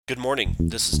Good morning.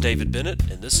 This is David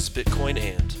Bennett, and this is Bitcoin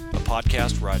And, a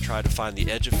podcast where I try to find the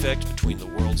edge effect between the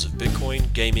worlds of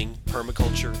Bitcoin, gaming,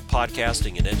 permaculture,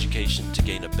 podcasting, and education to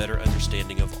gain a better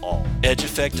understanding of all. Edge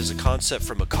effect is a concept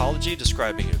from ecology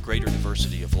describing a greater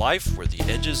diversity of life where the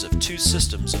edges of two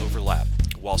systems overlap.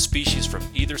 While species from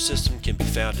either system can be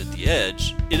found at the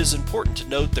edge, it is important to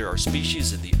note there are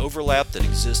species in the overlap that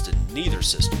exist in neither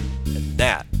system, and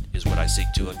that is what I seek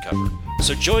to uncover.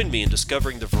 So join me in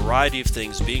discovering the variety of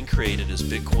things being created as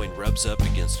Bitcoin rubs up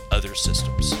against other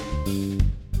systems.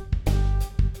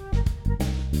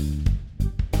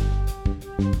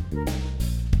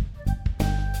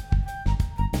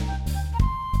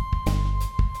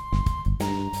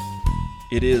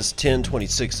 It is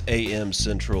 10:26 a.m.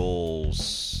 Central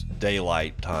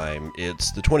Daylight Time.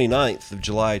 It's the 29th of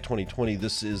July, 2020.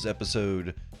 This is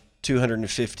episode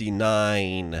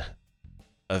 259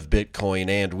 of Bitcoin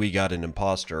And We Got an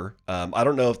Imposter. I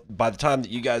don't know if by the time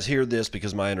that you guys hear this,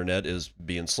 because my internet is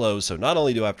being slow, so not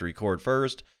only do I have to record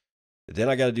first, then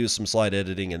I got to do some slight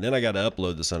editing, and then I got to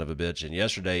upload the son of a bitch. And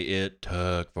yesterday it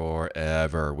took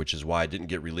forever, which is why it didn't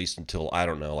get released until, I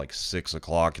don't know, like 6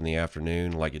 o'clock in the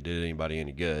afternoon, like it did anybody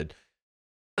any good.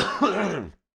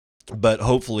 But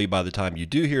hopefully by the time you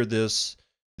do hear this,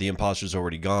 the imposter's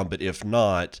already gone. But if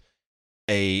not,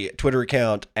 a Twitter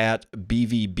account at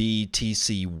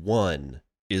BVBTC1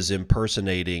 is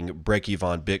impersonating Brecky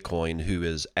Von Bitcoin, who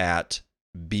is at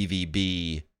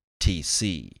BVBTC.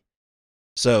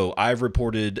 So I've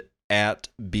reported at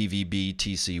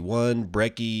BVBTC1.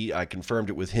 Brecky, I confirmed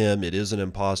it with him. It is an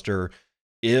imposter.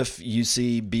 If you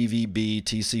see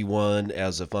BVBTC1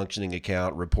 as a functioning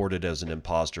account, report it as an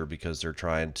imposter because they're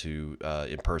trying to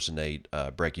impersonate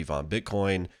Brecky Von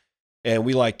Bitcoin. And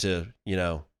we like to,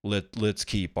 let's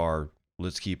keep our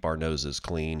noses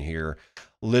clean here.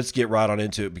 Let's get right on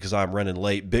into it because I'm running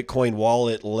late. Bitcoin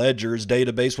Wallet Ledger's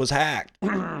database was hacked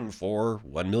for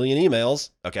 1 million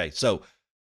emails. Okay, so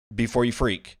before you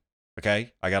freak,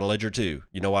 okay, I got a Ledger too.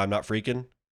 You know why I'm not freaking?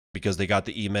 Because they got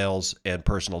the emails and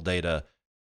personal data,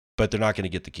 but they're not going to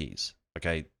get the keys.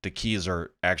 Okay, the keys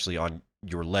are actually on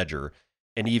your Ledger,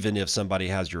 and even if somebody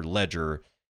has your Ledger,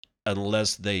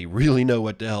 unless they really know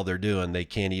what the hell they're doing, they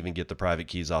can't even get the private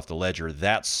keys off the Ledger.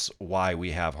 That's why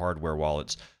we have hardware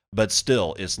wallets. But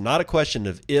still, it's not a question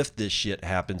of if this shit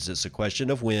happens. It's a question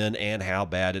of when and how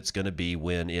bad it's going to be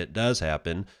when it does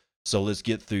happen. So let's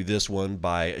get through this one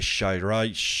by Shaura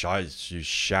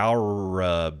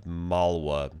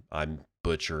Malwa. I'm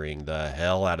butchering the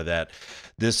hell out of that.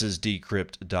 This is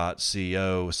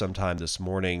decrypt.co. Sometime this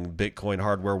morning, Bitcoin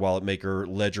hardware wallet maker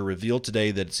Ledger revealed today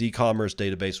that its e-commerce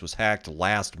database was hacked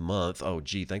last month. Oh,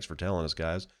 gee, thanks for telling us,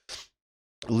 guys.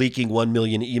 Leaking 1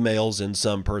 million emails and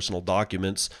some personal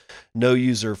documents. No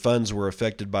user funds were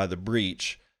affected by the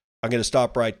breach. I'm going to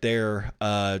stop right there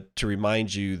to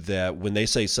remind you that when they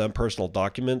say some personal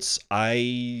documents,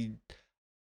 I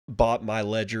bought my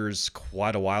Ledgers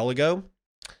quite a while ago.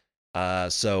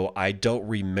 So I don't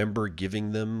remember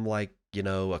giving them a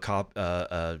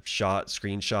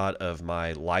screenshot of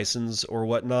my license or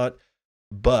whatnot.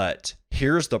 But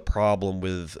here's the problem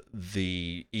with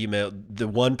the email. The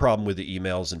one problem with the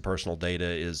emails and personal data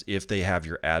is if they have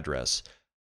your address.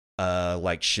 I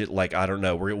don't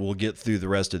know. We'll get through the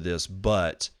rest of this,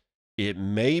 but it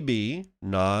may be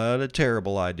not a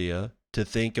terrible idea to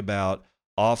think about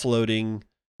offloading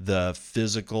the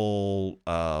physical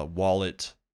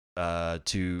wallet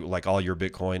to like all your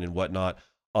Bitcoin and whatnot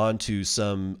onto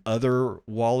some other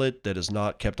wallet that is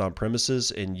not kept on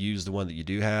premises and use the one that you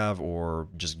do have, or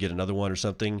just get another one or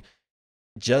something.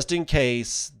 Just in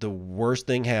case the worst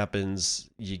thing happens,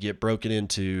 you get broken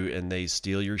into and they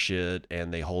steal your shit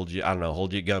and they hold you at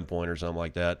gunpoint or something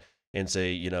like that and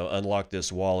say, unlock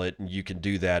this wallet, and you can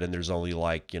do that. And there's only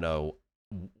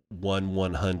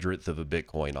 1/100th of a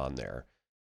Bitcoin on there,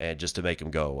 and just to make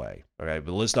them go away. Okay.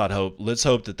 But let's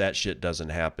hope that shit doesn't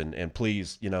happen. And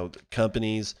please,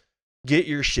 companies, get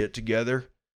your shit together.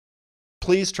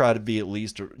 Please try to be at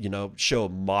least, show a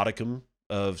modicum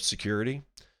of security.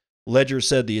 Ledger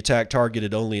said the attack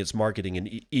targeted only its marketing and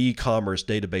e-commerce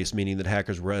database, meaning that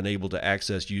hackers were unable to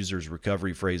access users'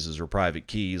 recovery phrases or private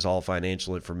keys. All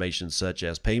financial information such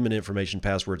as payment information,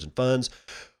 passwords, and funds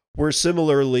were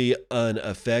similarly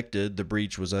unaffected. The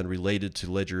breach was unrelated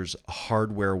to Ledger's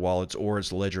hardware wallets or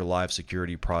its Ledger Live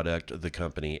security product, the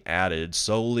company added.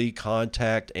 Solely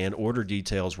contact and order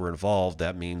details were involved.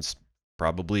 That means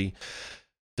probably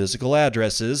physical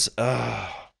addresses.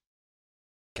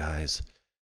 Guys.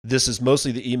 This is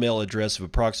mostly the email address of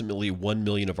approximately 1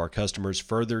 million of our customers.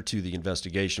 Further to the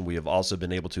investigation, we have also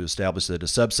been able to establish that a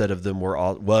subset of them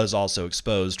was also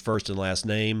exposed. First and last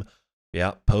name,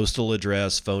 Yeah, postal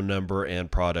address, phone number, and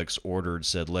products ordered,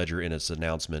 said Ledger in its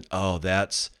announcement. Oh,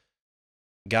 that's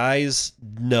guys.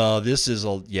 No, this is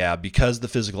because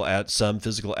the some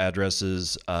physical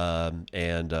addresses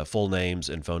and full names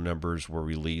and phone numbers were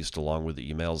released along with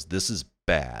the emails. This is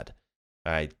bad.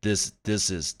 All right, this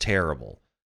is terrible.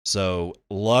 So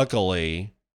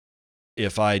luckily,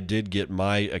 if I did get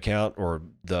my account or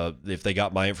if they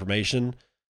got my information,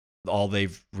 all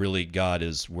they've really got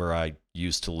is where I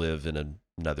used to live in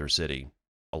another city,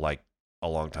 like a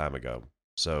long time ago.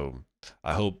 So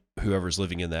I hope whoever's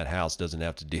living in that house doesn't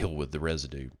have to deal with the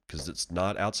residue because it's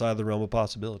not outside the realm of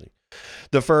possibility.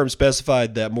 The firm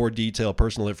specified that more detailed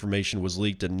personal information was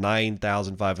leaked in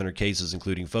 9,500 cases,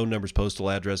 including phone numbers, postal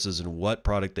addresses, and what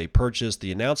product they purchased.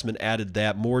 The announcement added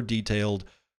that more detailed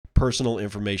personal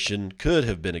information could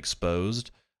have been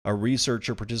exposed. A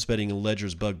researcher participating in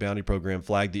Ledger's bug bounty program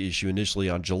flagged the issue initially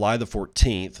on July the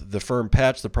 14th. The firm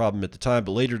patched the problem at the time,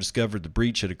 but later discovered the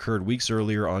breach had occurred weeks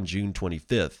earlier on June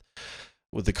 25th.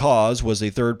 With the cause was a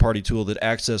third-party tool that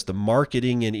accessed the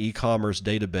marketing and e-commerce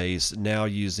database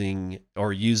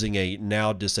using a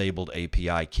now disabled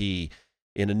API key.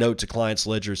 In a note to clients,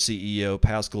 Ledger CEO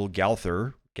Pascal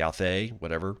Gauthier,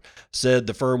 whatever, said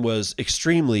the firm was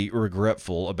extremely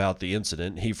regretful about the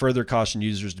incident. He further cautioned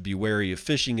users to be wary of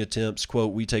phishing attempts.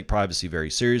 Quote, "We take privacy very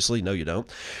seriously." No, you don't.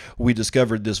 "We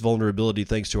discovered this vulnerability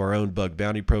thanks to our own bug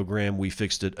bounty program. We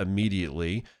fixed it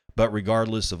immediately. But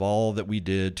regardless of all that we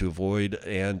did to avoid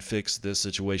and fix this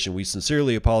situation, we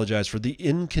sincerely apologize for the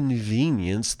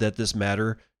inconvenience that this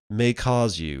matter may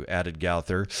cause you," added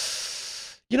Gauthier.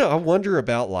 I wonder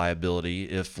about liability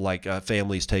if like a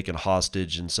family's taken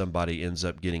hostage and somebody ends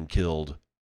up getting killed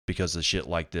because of shit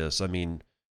like this. I mean,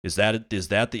 is that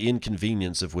the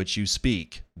inconvenience of which you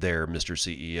speak there, Mr.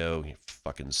 CEO? You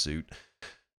fucking suit.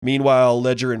 Meanwhile,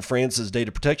 Ledger and France's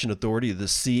Data Protection Authority, the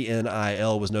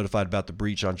CNIL, was notified about the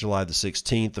breach on July the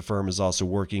 16th. The firm is also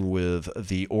working with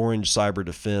the Orange Cyber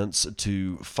Defense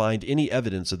to find any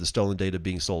evidence of the stolen data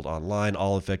being sold online.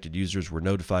 All affected users were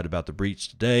notified about the breach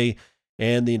today,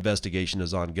 and the investigation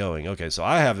is ongoing. Okay, so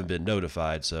I haven't been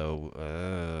notified,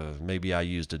 so maybe I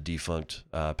used a defunct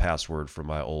password from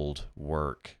my old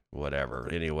work, whatever.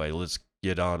 Anyway, let's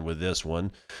get on with this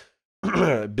one.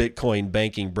 Bitcoin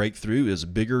banking breakthrough is a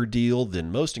bigger deal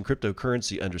than most in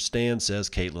cryptocurrency understand, says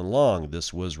Caitlin Long.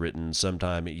 This was written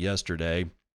sometime yesterday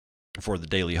for the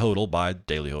Daily Hodl by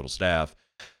Daily Hodl staff.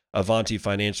 Avanti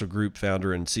Financial Group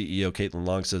founder and CEO Caitlin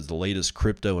Long says the latest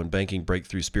crypto and banking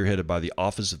breakthrough spearheaded by the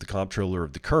Office of the Comptroller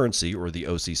of the Currency, or the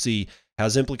OCC,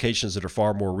 has implications that are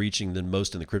far more reaching than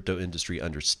most in the crypto industry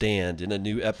understand. In a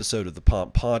new episode of the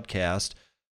Pomp podcast,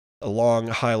 Long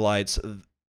highlights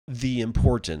the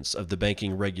importance of the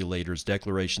banking regulator's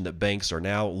declaration that banks are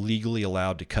now legally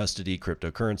allowed to custody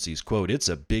cryptocurrencies. Quote, "It's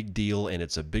a big deal, and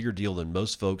it's a bigger deal than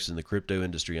most folks in the crypto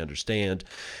industry understand.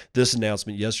 This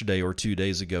announcement yesterday or 2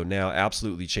 days ago now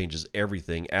absolutely changes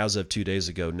everything. As of 2 days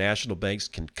ago, national banks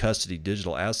can custody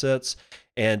digital assets,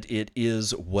 and it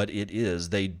is what it is.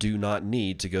 They do not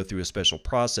need to go through a special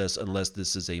process unless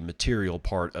this is a material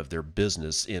part of their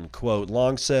business," end quote.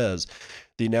 Long says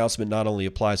the announcement not only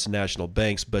applies to national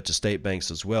banks, but to state banks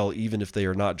as well, even if they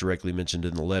are not directly mentioned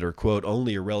in the letter. Quote,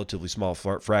 "Only a relatively small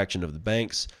fraction of the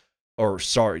banks,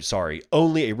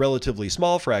 only a relatively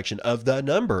small fraction of the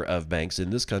number of banks in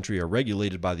this country are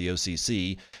regulated by the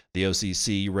OCC. The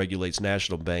OCC regulates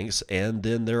national banks, and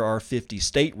then there are 50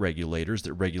 state regulators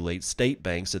that regulate state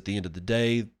banks. At the end of the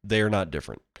day, they are not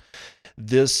different.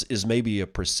 This is maybe a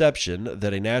perception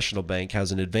that a national bank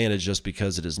has an advantage just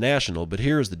because it is national, but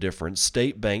here is the difference.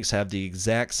 State banks have the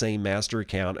exact same master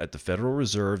account at the Federal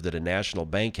Reserve that a national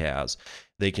bank has.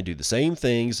 They can do the same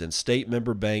things, and state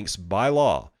member banks, by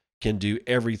law, can do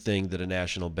everything that a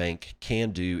national bank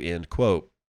can do," end quote.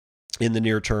 In the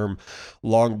near term,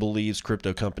 Long believes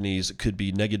crypto companies could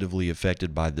be negatively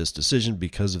affected by this decision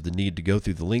because of the need to go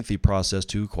through the lengthy process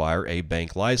to acquire a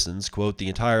bank license. Quote, "The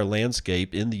entire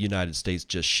landscape in the United States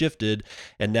just shifted,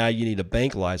 and now you need a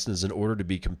bank license in order to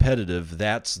be competitive.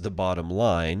 That's the bottom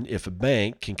line. If a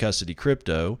bank can custody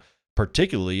crypto,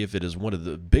 particularly if it is one of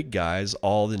the big guys,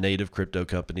 all the native crypto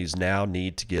companies now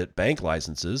need to get bank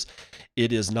licenses.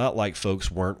 It is not like folks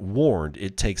weren't warned.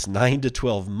 It takes 9 to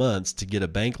 12 months to get a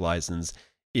bank license.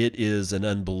 It is an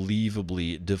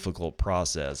unbelievably difficult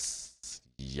process."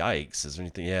 Yikes. Is there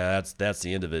anything? Yeah, that's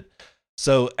the end of it.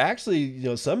 So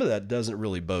actually, some of that doesn't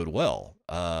really bode well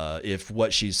if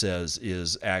what she says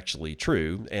is actually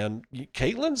true. And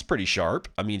Caitlin's pretty sharp.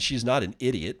 I mean, she's not an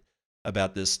idiot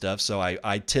about this stuff. So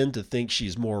I tend to think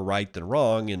she's more right than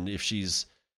wrong. And if she's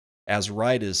as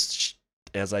right as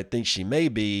as I think she may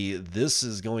be, this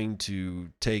is going to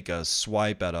take a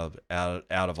swipe out of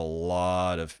a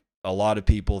lot of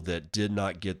people that did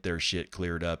not get their shit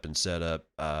cleared up and set up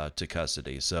to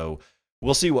custody. So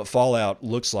we'll see what fallout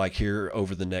looks like here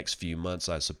over the next few months,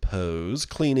 I suppose.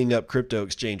 Cleaning up crypto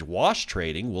exchange wash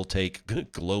trading will take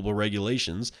global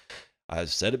regulations. I've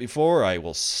said it before, I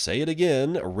will say it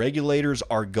again. Regulators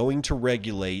are going to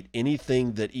regulate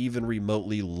anything that even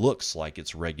remotely looks like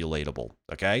it's regulatable,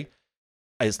 okay?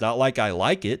 It's not like I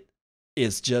like it.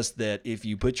 It's just that if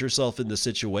you put yourself in the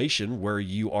situation where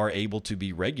you are able to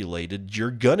be regulated, you're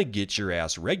going to get your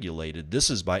ass regulated. This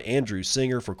is by Andrew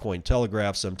Singer for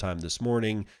Cointelegraph sometime this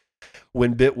morning.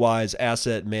 When Bitwise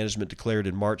Asset Management declared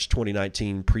in March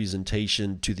 2019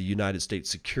 presentation to the United States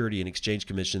Securities and Exchange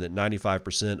Commission that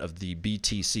 95% of the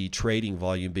BTC trading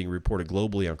volume being reported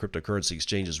globally on cryptocurrency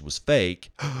exchanges was fake,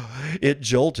 it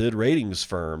jolted ratings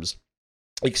firms,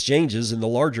 exchanges in the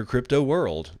larger crypto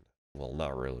world. Well,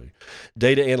 not really.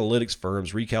 Data analytics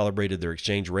firms recalibrated their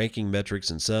exchange ranking metrics,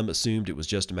 and some assumed it was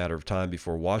just a matter of time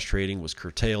before wash trading was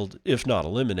curtailed, if not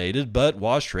eliminated. But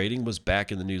wash trading was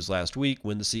back in the news last week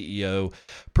when the CEO,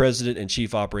 President, and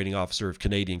Chief Operating Officer of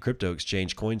Canadian crypto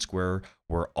exchange Coinsquare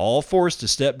were all forced to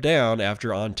step down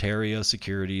after Ontario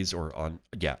Securities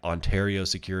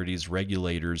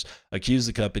regulators accused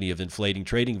the company of inflating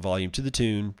trading volume to the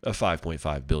tune of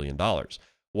 $5.5 billion.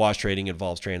 Wash trading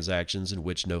involves transactions in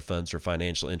which no funds or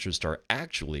financial interests are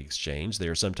actually exchanged. They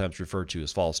are sometimes referred to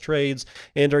as false trades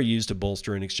and are used to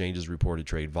bolster an exchange's reported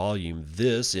trade volume.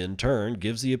 This, in turn,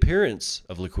 gives the appearance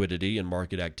of liquidity and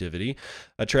market activity,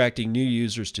 attracting new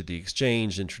users to the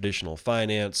exchange. In traditional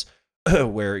finance,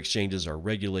 where exchanges are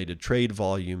regulated, trade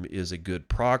volume is a good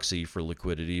proxy for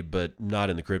liquidity, but not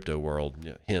in the crypto world.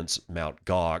 Hence, Mt.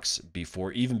 Gox,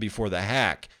 even before the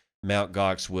hack, Mt.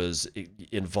 Gox was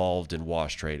involved in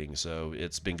wash trading, so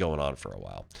it's been going on for a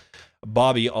while.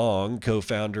 Bobby Ong,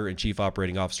 co-founder and chief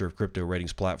operating officer of crypto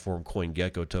ratings platform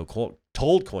CoinGecko,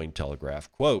 told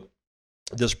Cointelegraph, quote,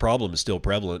 "This problem is still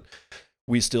prevalent.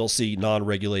 We still see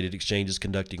non-regulated exchanges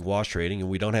conducting wash trading,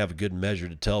 and we don't have a good measure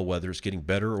to tell whether it's getting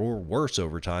better or worse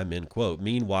over time," end quote.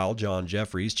 Meanwhile, John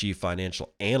Jeffries, chief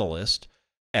financial analyst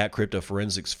at crypto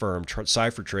forensics firm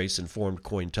CipherTrace, informed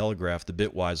Cointelegraph the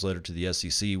Bitwise letter to the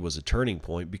SEC was a turning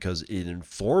point because it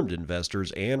informed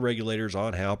investors and regulators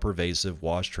on how pervasive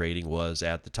wash trading was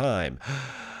at the time.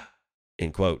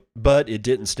 End quote. But it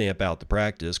didn't stamp out the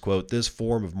practice. Quote, "This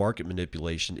form of market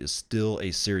manipulation is still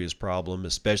a serious problem,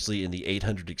 especially in the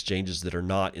 800 exchanges that are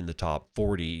not in the top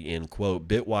 40, end quote.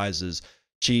 Bitwise's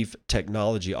chief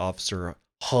technology officer,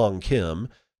 Hong Kim,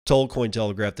 told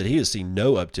Cointelegraph that he has seen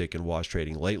no uptick in wash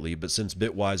trading lately, but since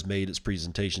Bitwise made its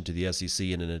presentation to the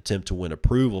SEC in an attempt to win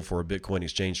approval for a Bitcoin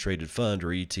exchange-traded fund,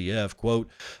 or ETF, quote,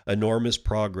 "enormous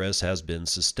progress has been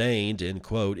sustained," end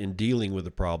quote, in dealing with the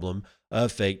problem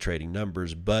of fake trading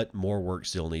numbers, but more work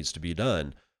still needs to be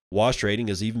done. Wash trading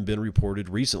has even been reported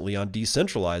recently on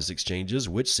decentralized exchanges,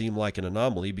 which seem like an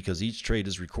anomaly because each trade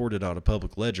is recorded on a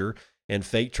public ledger and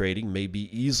fake trading may be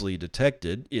easily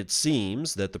detected. It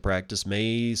seems that the practice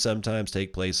may sometimes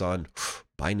take place on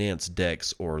Binance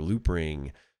DEX or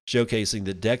Loopring, showcasing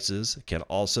that DEXs can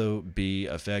also be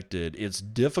affected. It's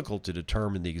difficult to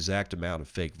determine the exact amount of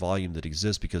fake volume that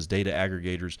exists because data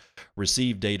aggregators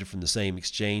receive data from the same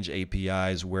exchange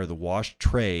APIs where the wash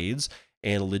trades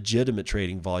and legitimate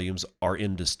trading volumes are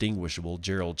indistinguishable.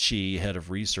 Gerald Chi, head of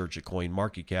research at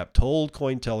CoinMarketCap, told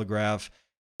Cointelegraph,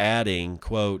 adding,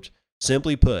 quote,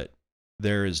 "Simply put,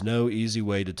 there is no easy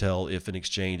way to tell if an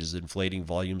exchange is inflating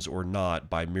volumes or not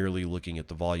by merely looking at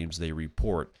the volumes they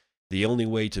report. The only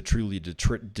way to truly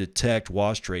detect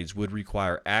wash trades would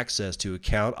require access to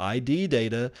account ID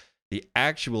data, the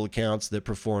actual accounts that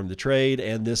perform the trade,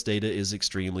 and this data is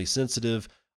extremely sensitive.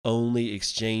 Only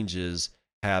exchanges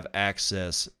have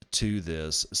access to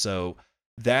this." So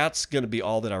that's going to be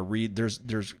all that I read.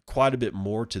 There's quite a bit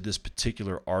more to this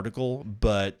particular article,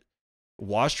 but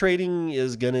wash trading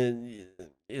is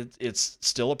it's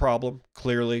still a problem,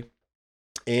 clearly.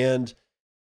 And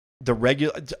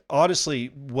honestly,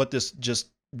 what this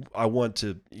I want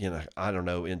to, I don't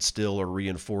know, instill or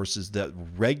reinforce is that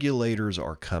regulators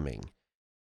are coming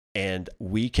and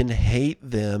we can hate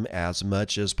them as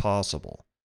much as possible.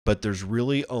 But there's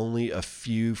really only a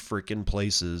few freaking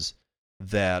places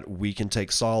that we can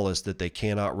take solace that they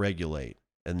cannot regulate.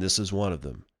 And this is one of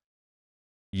them.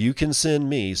 You can send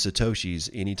me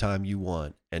Satoshis anytime you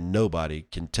want, and nobody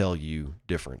can tell you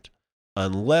different.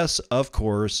 Unless, of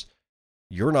course,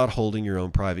 you're not holding your own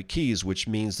private keys, which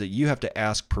means that you have to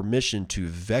ask permission to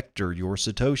vector your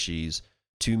Satoshis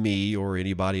to me or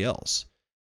anybody else.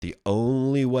 The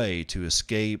only way to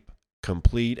escape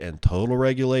complete and total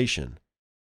regulation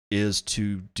is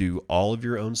to do all of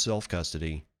your own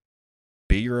self-custody,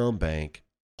 be your own bank,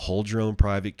 hold your own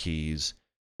private keys,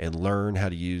 and learn how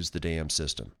to use the damn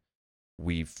system.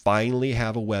 We finally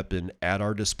have a weapon at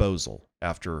our disposal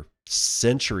after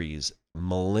centuries,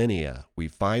 millennia. We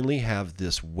finally have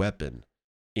this weapon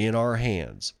in our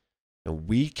hands, and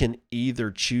we can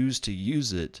either choose to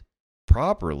use it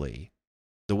properly,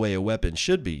 the way a weapon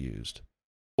should be used,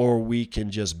 or we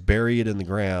can just bury it in the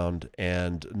ground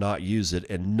and not use it.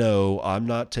 And no, I'm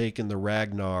not taking the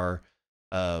Ragnar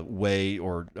way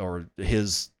or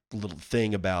his little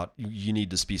thing about you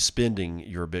need to be spending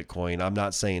your Bitcoin. I'm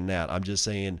not saying that. I'm just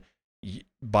saying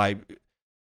by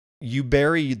you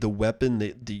bury the weapon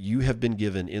that you have been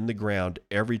given in the ground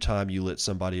every time you let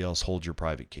somebody else hold your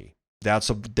private key. That's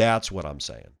what I'm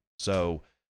saying. So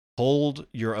hold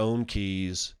your own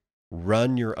keys,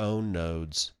 run your own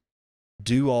nodes,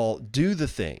 do the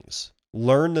things,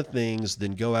 learn the things,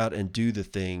 then go out and do the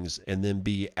things, and then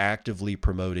be actively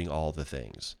promoting all the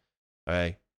things.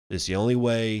 Okay? It's the only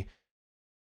way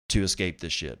to escape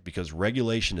this shit, because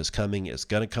regulation is coming. It's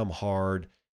going to come hard.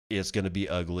 It's going to be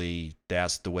ugly.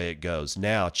 That's the way it goes.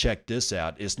 Now, check this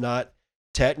out. It's not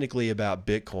technically about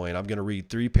Bitcoin. I'm going to read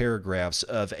 3 paragraphs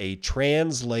of a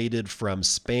translated from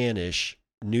Spanish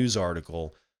news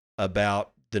article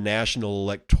about the National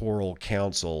Electoral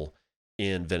Council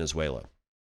in Venezuela.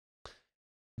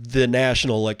 The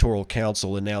National Electoral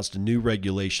Council announced a new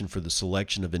regulation for the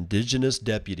selection of indigenous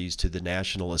deputies to the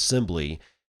National Assembly,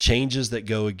 changes that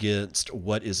go against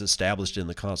what is established in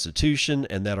the Constitution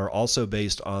and that are also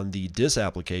based on the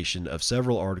disapplication of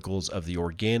several articles of the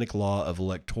Organic Law of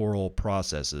Electoral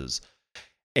Processes,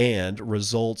 and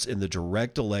results in the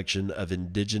direct election of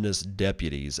indigenous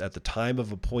deputies. At the time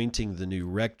of appointing the new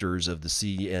rectors of the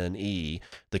CNE,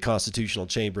 the Constitutional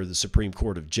Chamber of the Supreme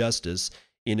Court of Justice,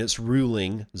 in its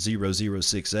ruling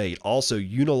 0068, also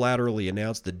unilaterally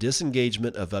announced the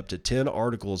disengagement of up to 10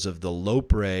 articles of the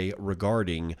LOPRE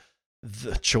regarding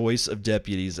the choice of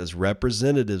deputies as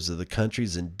representatives of the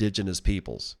country's indigenous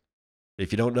peoples.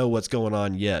 If you don't know what's going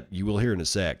on yet, you will hear in a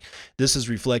sec. This is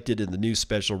reflected in the new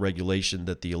special regulation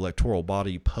that the electoral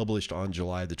body published on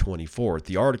July the 24th.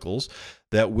 The articles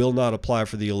that will not apply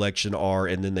for the election are,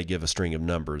 and then they give a string of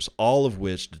numbers, all of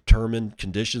which determine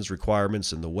conditions,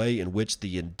 requirements, and the way in which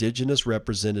the indigenous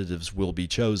representatives will be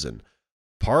chosen.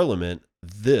 Parliament,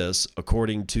 this,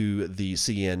 according to the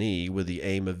CNE, with the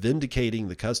aim of vindicating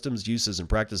the customs, uses, and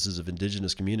practices of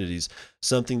indigenous communities,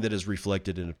 something that is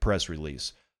reflected in a press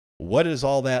release. What does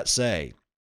all that say?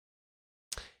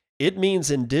 It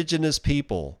means indigenous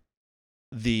people,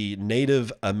 the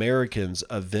Native Americans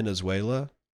of Venezuela,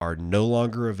 are no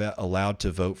longer allowed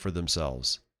to vote for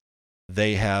themselves.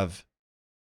 They have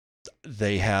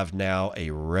now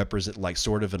a like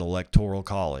sort of an electoral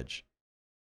college.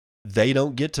 They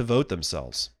don't get to vote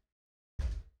themselves.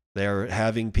 They're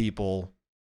having people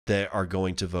that are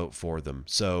going to vote for them.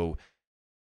 So,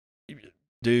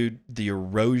 dude, the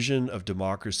erosion of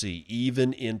democracy,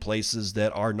 even in places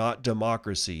that are not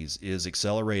democracies, is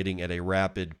accelerating at a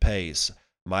rapid pace.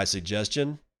 My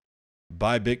suggestion,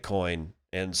 buy Bitcoin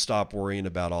and stop worrying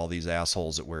about all these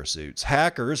assholes that wear suits.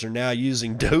 Hackers are now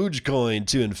using Dogecoin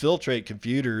to infiltrate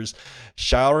computers.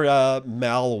 Shaura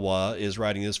Malwa is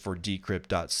writing this for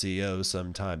Decrypt.co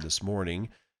sometime this morning.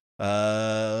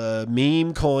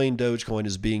 Meme coin Dogecoin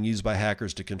is being used by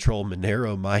hackers to control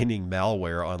Monero mining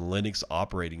malware on Linux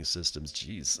operating systems.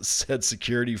 Jeez, said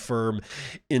security firm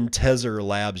Intezer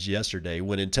Labs yesterday,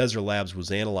 when Intezer Labs was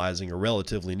analyzing a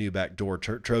relatively new backdoor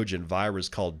Trojan virus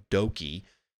called Doki.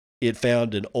 It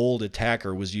found an old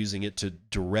attacker was using it to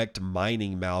direct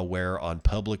mining malware on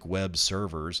public web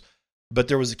servers, but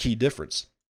there was a key difference.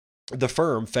 The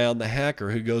firm found the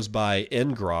hacker, who goes by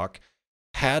Ngrok,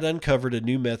 had uncovered a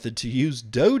new method to use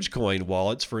Dogecoin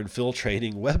wallets for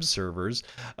infiltrating web servers,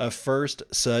 a first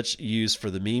such use for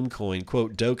the meme coin.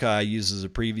 Quote, Dokai uses a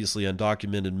previously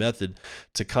undocumented method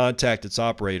to contact its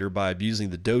operator by abusing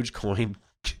the Dogecoin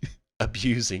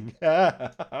abusing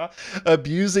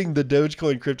the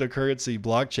Dogecoin cryptocurrency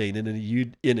blockchain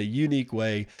in a unique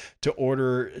way to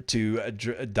order to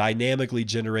dynamically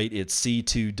generate its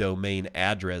C2 domain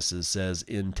addresses, says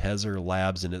Intezer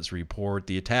Labs in its report.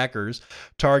 The attackers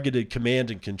targeted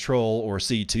command and control, or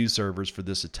C2 servers, for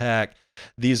this attack.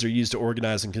 These are used to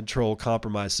organize and control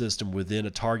compromised system within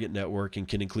a target network and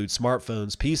can include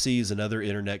smartphones, PCs, and other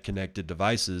internet connected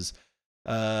devices.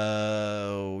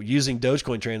 Using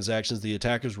Dogecoin transactions, the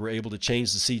attackers were able to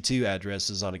change the C2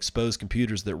 addresses on exposed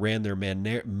computers that ran their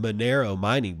Monero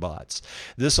mining bots.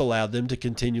 This allowed them to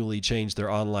continually change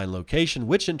their online location,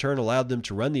 which in turn allowed them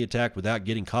to run the attack without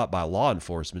getting caught by law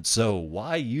enforcement. So,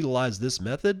 why utilize this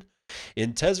method?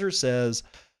 Intezer says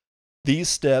these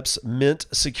steps meant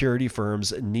security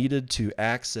firms needed to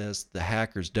access the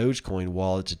hacker's Dogecoin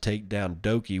wallet to take down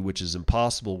Doki, which is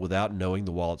impossible without knowing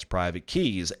the wallet's private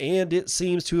keys, and it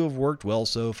seems to have worked well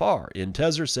so far.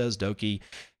 Intezer says Doki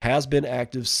has been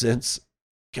active since,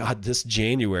 this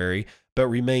January, but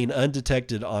remain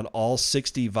undetected on all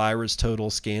 60 virus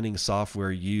total scanning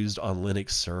software used on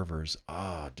Linux servers.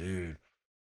 Oh, dude.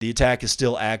 The attack is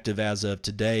still active as of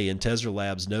today, and Tezzer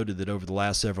Labs noted that over the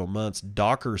last several months,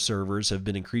 Docker servers have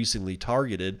been increasingly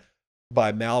targeted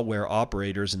by malware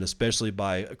operators and especially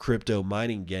by crypto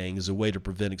mining gangs. A way to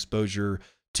prevent exposure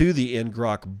to the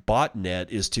ngrok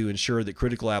botnet is to ensure that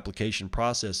critical application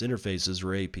process interfaces,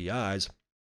 or APIs,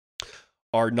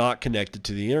 are not connected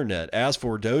to the internet. As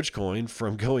for Dogecoin,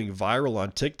 from going viral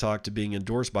on TikTok to being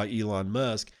endorsed by Elon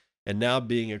Musk, and now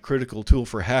being a critical tool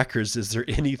for hackers, is there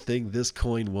anything this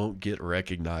coin won't get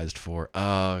recognized for?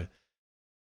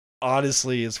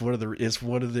 Honestly, it's one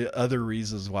of the other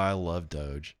reasons why I love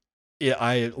Doge.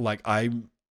 I'm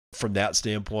from that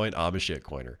standpoint, I'm a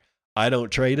shitcoiner. I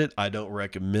don't trade it. I don't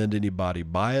recommend anybody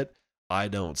buy it. I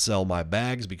don't sell my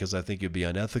bags because I think it'd be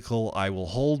unethical. I will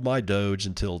hold my Doge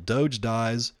until Doge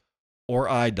dies or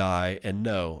I die, and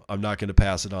no, I'm not going to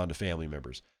pass it on to family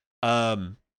members.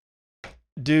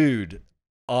 Dude,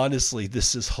 honestly,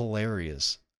 this is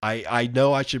hilarious. I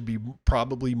know I should be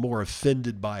probably more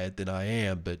offended by it than I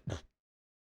am, but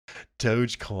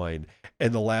Dogecoin.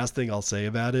 And the last thing I'll say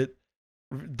about it,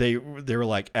 they were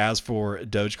like, as for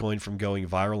Dogecoin from going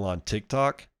viral on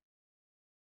TikTok,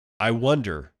 I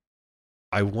wonder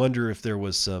if there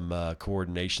was some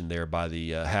coordination there by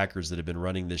the hackers that have been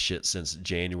running this shit since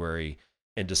January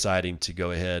and deciding to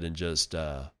go ahead and just,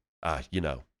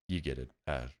 you get it.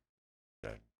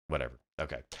 Whatever.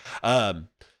 Okay.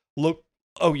 Look.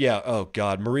 Oh yeah. Oh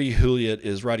God. Marie Huliet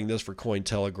is writing this for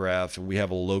Cointelegraph, and we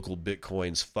have a local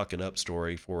Bitcoins fucking up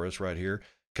story for us right here,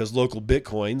 because local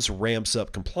Bitcoins ramps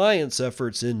up compliance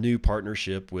efforts in new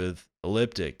partnership with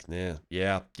Elliptic.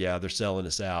 Yeah. They're selling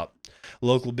us out.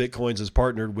 Local Bitcoins has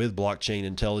partnered with blockchain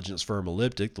intelligence firm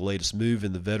Elliptic, the latest move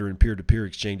in the veteran peer-to-peer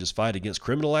exchange's fight against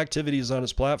criminal activities on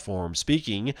its platform.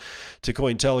 Speaking to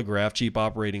Cointelegraph, Chief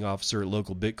Operating Officer at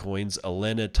Local Bitcoins,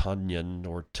 Elena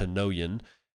Tanoyan,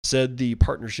 said the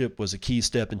partnership was a key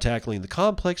step in tackling the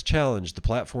complex challenge the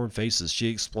platform faces. She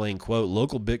explained, quote,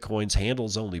 Local Bitcoins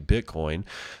handles only Bitcoin.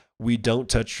 We don't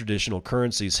touch traditional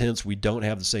currencies, hence we don't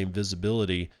have the same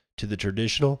visibility to the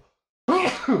traditional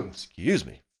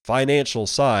financial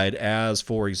side as,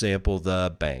 for example,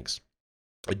 the banks.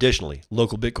 Additionally,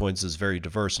 Local Bitcoins is very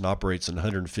diverse and operates in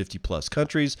 150 plus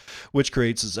countries, which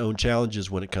creates its own challenges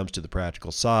when it comes to the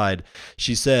practical side.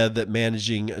 She said that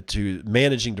managing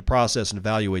to process and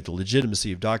evaluate the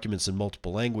legitimacy of documents in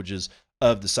multiple languages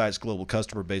of the site's global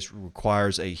customer base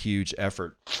requires a huge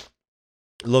effort.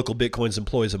 Local Bitcoins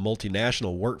employs a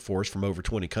multinational workforce from over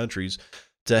 20 countries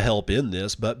to help in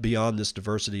this, but beyond this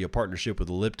diversity, a partnership with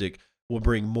Elliptic will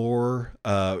bring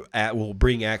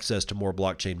access to more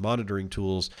blockchain monitoring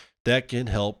tools that can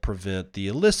help prevent the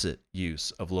illicit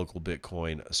use of local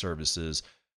Bitcoin services.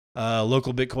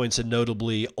 Local Bitcoins had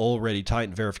notably already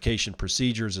tightened verification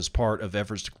procedures as part of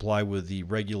efforts to comply with the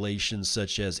regulations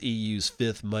such as EU's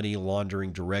Fifth Money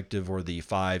Laundering Directive, or the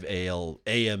 5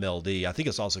 AMLD. I think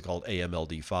it's also called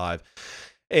AMLD 5.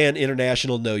 And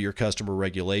international Know Your Customer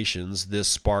regulations. This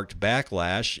sparked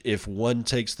backlash. If one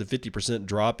takes the 50%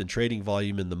 drop in trading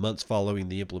volume in the months following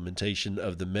the implementation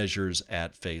of the measures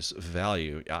at face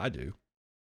value. I do.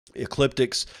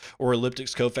 Elliptic's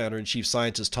co-founder and chief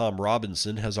scientist Tom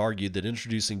Robinson has argued that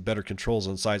introducing better controls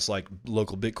on sites like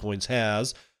Local Bitcoins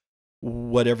has,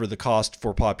 whatever the cost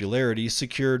for popularity,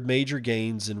 secured major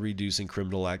gains in reducing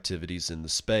criminal activities in the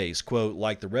space. Quote,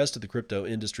 like the rest of the crypto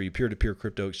industry, peer-to-peer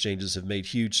crypto exchanges have made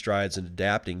huge strides in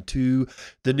adapting to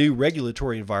the new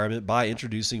regulatory environment by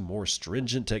introducing more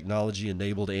stringent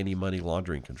technology-enabled anti-money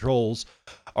laundering controls.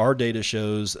 Our data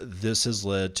shows this has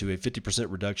led to a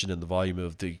 50% reduction in the volume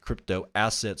of the crypto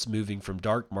assets moving from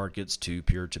dark markets to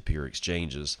peer-to-peer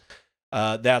exchanges.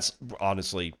 That's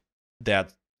honestly,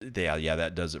 that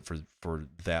does it for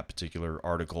that particular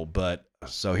article. But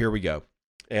so here we go.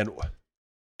 And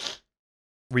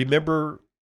remember,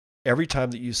 every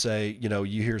time that you say,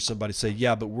 you hear somebody say,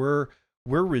 yeah, but we're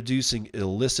reducing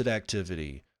illicit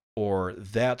activity, or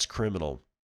that's criminal,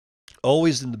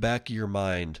 always in the back of your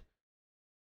mind,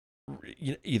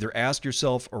 either ask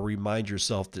yourself or remind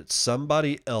yourself that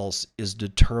somebody else is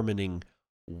determining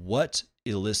what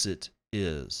illicit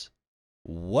is,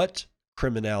 what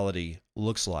criminality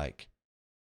looks like.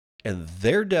 And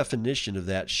their definition of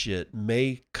that shit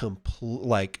may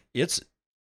like it's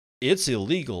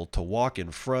illegal to walk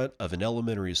in front of an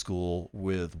elementary school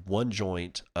with one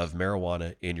joint of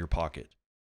marijuana in your pocket.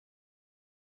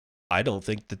 I don't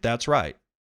think that that's right.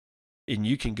 And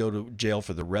you can go to jail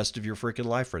for the rest of your freaking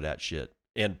life for that shit.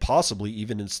 And possibly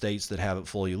even in states that haven't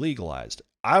fully legalized.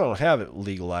 I don't have it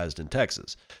legalized in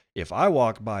Texas. If I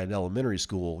walk by an elementary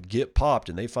school, get popped,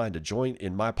 and they find a joint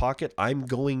in my pocket, I'm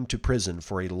going to prison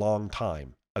for a long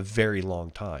time, a very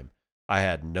long time. I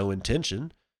had no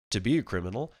intention to be a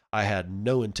criminal. I had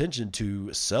no intention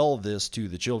to sell this to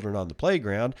the children on the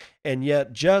playground. And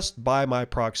yet, just by my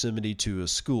proximity to a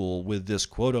school with this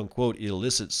quote unquote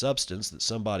illicit substance that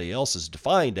somebody else has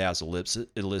defined as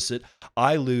illicit,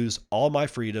 I lose all my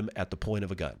freedom at the point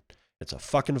of a gun. It's a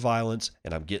fucking violence,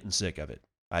 and I'm getting sick of it.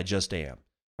 I just am.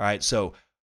 All right. So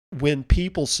when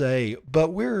people say,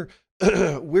 but we're,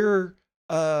 what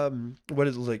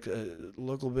is it like,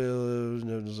 local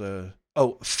bills,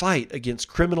 fight against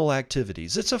criminal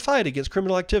activities. It's a fight against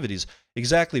criminal activities.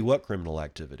 Exactly what criminal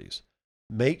activities?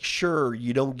 Make sure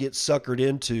you don't get suckered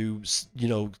into,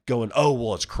 going, oh,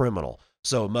 well, it's criminal,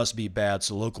 so it must be bad,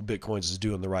 so local Bitcoins is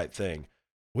doing the right thing.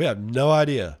 We have no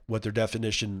idea what their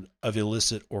definition of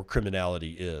illicit or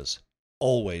criminality is.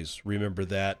 Always remember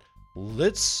that.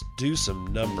 Let's do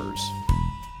some numbers.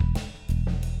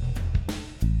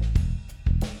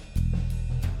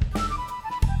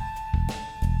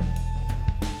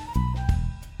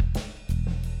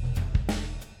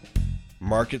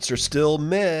 Markets are still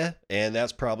meh, and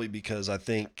that's probably because I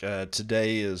think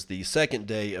today is the second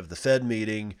day of the Fed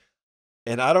meeting,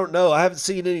 and I don't know. I haven't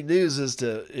seen any news as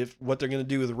to what they're going to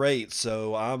do with rates,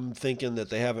 so I'm thinking that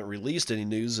they haven't released any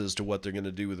news as to what they're going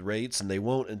to do with rates, and they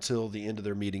won't until the end of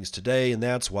their meetings today, and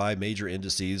that's why major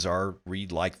indices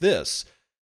read like this.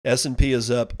 S&P is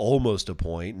up almost a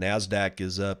point. NASDAQ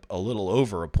is up a little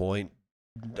over a point.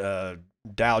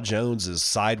 Dow Jones is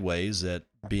sideways at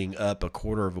being up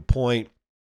 1/4 of a point.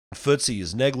 FTSE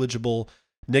is negligible.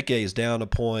 Nikkei is down a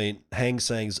point. Hang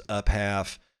Seng's up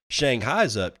half.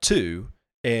 Shanghai's up 2,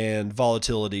 and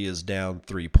volatility is down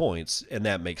 3 points. And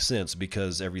that makes sense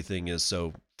because everything is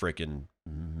so freaking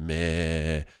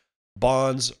meh.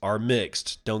 Bonds are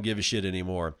mixed. Don't give a shit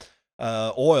anymore.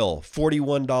 Oil,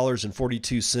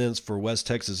 $41.42 for West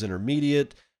Texas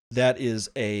Intermediate. That is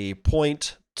a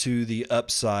point to the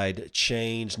upside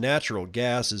change. Natural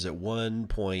gas is at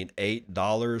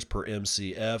 $1.8 per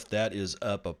MCF. That is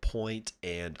up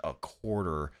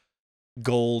 1.25.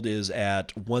 Gold is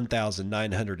at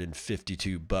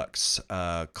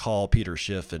 $1,952. Call Peter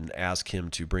Schiff and ask him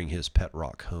to bring his pet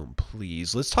rock home,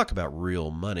 please. Let's talk about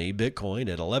real money. Bitcoin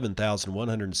at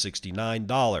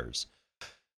 $11,169.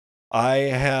 I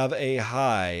have a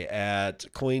high at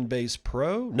Coinbase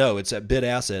Pro. No, it's at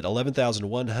BitAsset,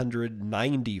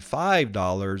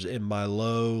 $11,195. And my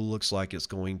low looks like it's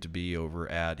going to be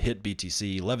over at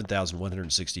HitBTC,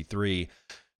 $11,163.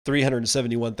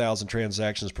 371,000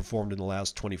 transactions performed in the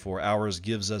last 24 hours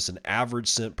gives us an average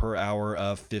cent per hour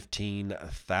of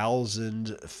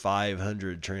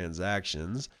 15,500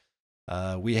 transactions.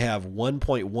 We have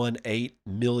 1.18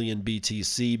 million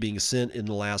BTC being sent in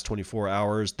the last 24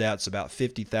 hours. That's about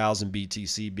 50,000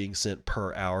 BTC being sent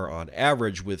per hour on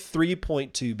average, with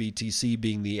 3.2 BTC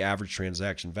being the average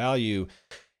transaction value.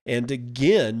 And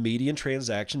again, median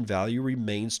transaction value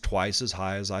remains twice as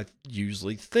high as I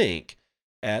usually think,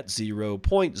 at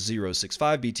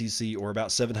 0.065 BTC, or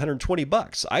about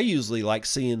 $720. I usually like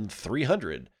seeing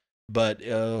 300. But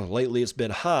lately it's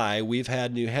been high. We've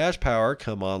had new hash power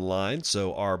come online,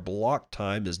 so our block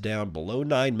time is down below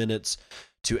 9 minutes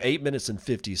to 8 minutes and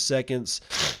 50 seconds.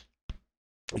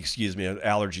 Excuse me,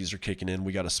 allergies are kicking in.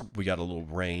 We got a little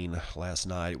rain last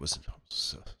night. It was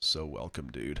so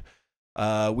welcome, dude.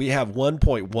 We have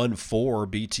 1.14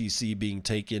 BTC being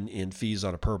taken in fees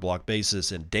on a per block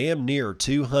basis, and damn near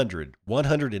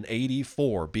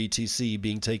 184 BTC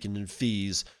being taken in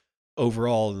fees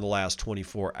overall in the last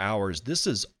 24 hours. This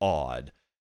is odd.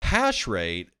 Hash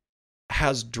rate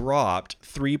has dropped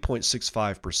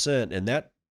 3.65%, and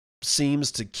that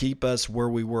seems to keep us where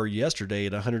we were yesterday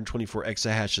at 124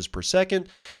 exahashes per second.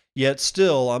 Yet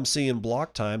still, I'm seeing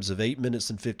block times of 8 minutes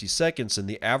and 50 seconds, and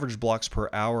the average blocks per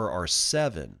hour are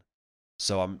 7.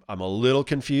 So I'm a little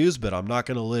confused, but I'm not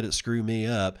going to let it screw me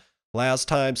up. Last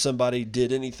time somebody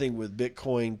did anything with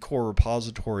Bitcoin core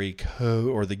repository code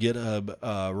or the GitHub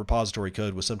repository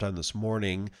code was sometime this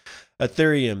morning.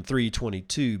 Ethereum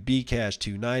 322, Bcash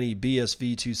 290,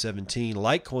 BSV 217,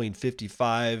 Litecoin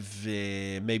 55,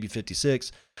 maybe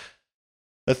 56.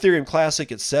 Ethereum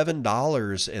Classic at $7.30.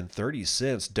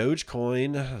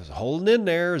 Dogecoin holding in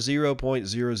there,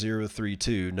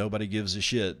 0.0032. Nobody gives a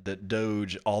shit that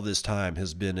Doge all this time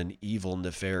has been an evil,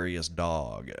 nefarious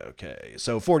dog. Okay,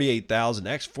 so 48,000,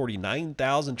 actually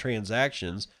 49,000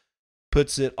 transactions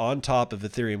puts it on top of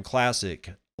Ethereum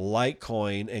Classic,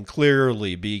 Litecoin, and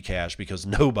clearly Bcash because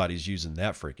nobody's using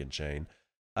that freaking chain.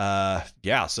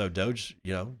 So Doge,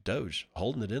 Doge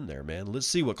holding it in there, man. Let's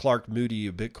see what Clark Moody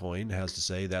of Bitcoin has to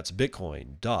say. That's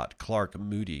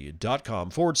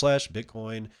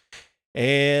bitcoin.clarkmoody.com/Bitcoin.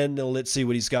 And let's see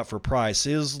what he's got for price.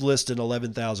 Is listed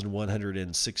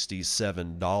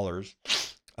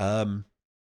 $11,167.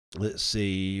 Let's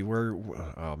see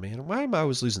oh man, why am I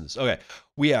always losing this? Okay.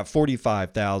 We have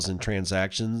 45,000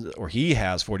 transactions, or he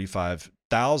has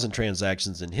 45,000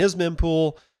 transactions in his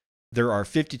mempool. There are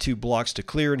 52 blocks to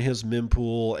clear in his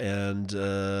mempool, and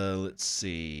let's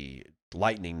see,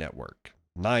 Lightning Network,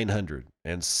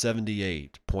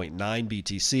 978.9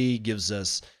 BTC gives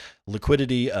us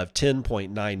liquidity of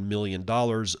 $10.9 million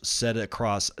set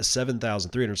across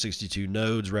 7,362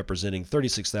 nodes, representing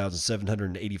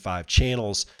 36,785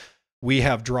 channels. We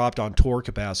have dropped on Tor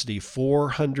capacity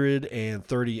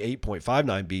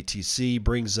 438.59 BTC,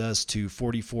 brings us to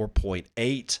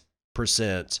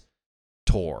 44.8%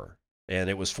 Tor. And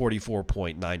it was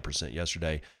 44.9%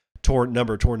 yesterday.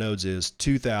 Number of Tor nodes is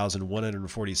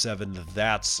 2,147.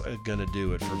 That's going to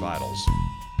do it for Vitals.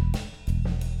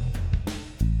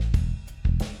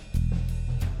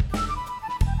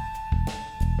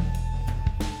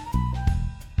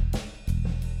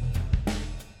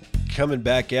 Coming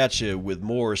back at you with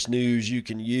more news you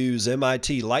can use.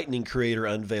 MIT Lightning Creator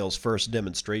unveils first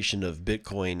demonstration of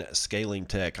Bitcoin scaling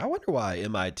tech. I wonder why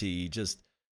MIT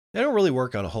they don't really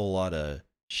work on a whole lot of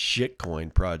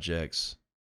shitcoin projects.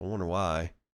 I wonder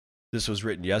why. This was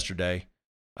written yesterday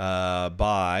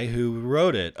by, who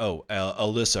wrote it?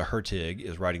 Alyssa Hertig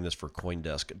is writing this for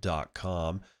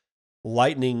Coindesk.com.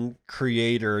 Lightning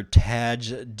creator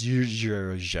Taj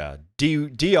Dryja,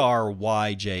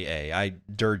 D-R-Y-J-A,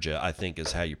 Dryja, I think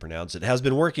is how you pronounce it, has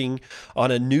been working on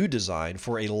a new design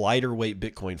for a lighter weight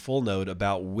Bitcoin full node,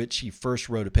 about which he first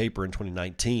wrote a paper in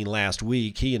 2019. Last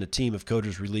week, he and a team of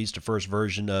coders released a first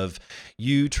version of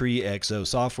U-Tree-XO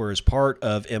software as part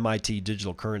of MIT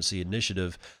Digital Currency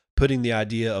Initiative, putting the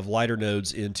idea of lighter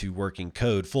nodes into working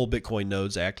code. Full Bitcoin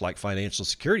nodes act like financial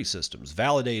security systems,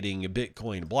 validating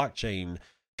Bitcoin blockchain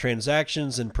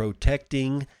transactions and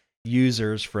protecting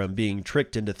users from being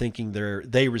tricked into thinking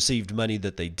they received money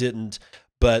that they didn't,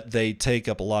 but they take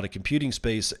up a lot of computing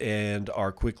space and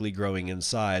are quickly growing in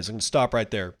size. I'm going to stop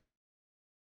right there.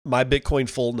 My Bitcoin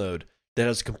full node that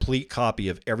has a complete copy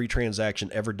of every transaction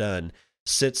ever done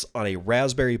sits on a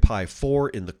Raspberry Pi 4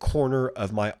 in the corner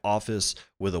of my office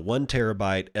with a 1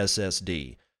 terabyte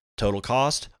SSD. Total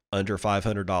cost, under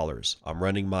 $500. I'm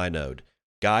running my node.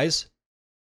 Guys,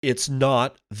 it's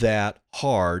not that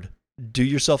hard. Do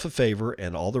yourself a favor,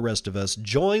 and all the rest of us,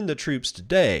 join the troops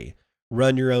today.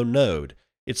 Run your own node.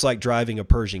 It's like driving a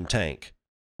Pershing tank,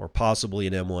 or possibly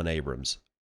an M1 Abrams.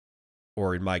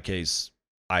 Or in my case,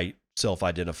 I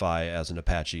self-identify as an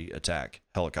Apache attack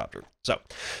helicopter. So,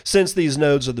 since these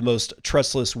nodes are the most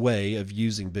trustless way of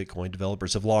using Bitcoin,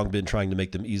 developers have long been trying to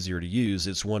make them easier to use.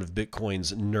 It's one of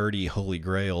Bitcoin's nerdy holy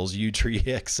grails.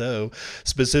 U-Tree-XO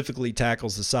specifically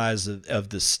tackles the size of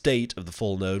the state of the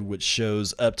full node, which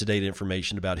shows up-to-date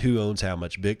information about who owns how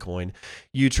much Bitcoin.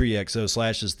 U-Tree-XO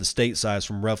slashes the state size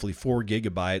from roughly 4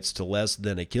 gigabytes to less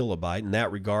than a kilobyte. In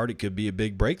that regard, it could be a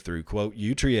big breakthrough. Quote,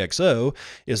 U-Tree-XO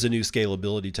is a new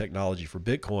scalability technology for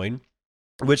Bitcoin,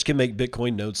 which can make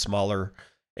Bitcoin nodes smaller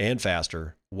and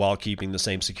faster while keeping the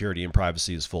same security and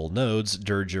privacy as full nodes,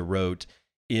 Dryja wrote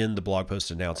in the blog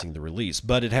post announcing the release.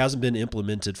 But it hasn't been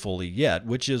implemented fully yet,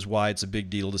 which is why it's a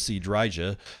big deal to see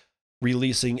Dryja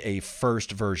releasing a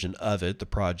first version of it. The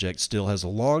project still has a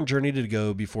long journey to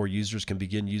go before users can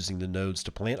begin using the nodes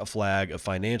to plant a flag of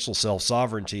financial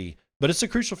self-sovereignty. But it's a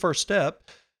crucial first step.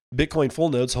 Bitcoin full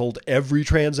nodes hold every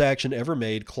transaction ever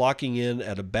made, clocking in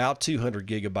at about 200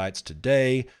 gigabytes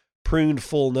today. Pruned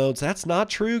full nodes, that's not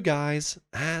true, guys.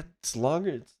 It's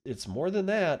longer. It's more than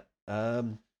that.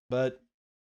 But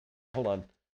hold on.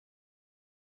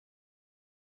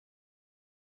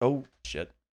 Oh,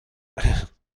 shit.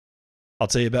 I'll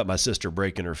tell you about my sister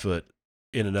breaking her foot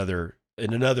in another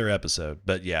episode.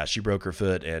 But yeah, she broke her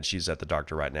foot and she's at the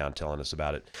doctor right now and telling us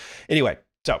about it. Anyway,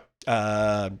 So,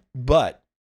 but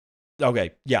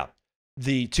okay, yeah,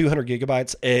 the 200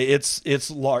 gigabytes,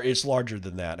 it's larger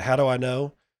than that. How do I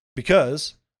know?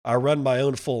 Because I run my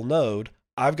own full node.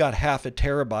 I've got half a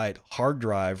terabyte hard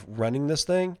drive running this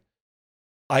thing.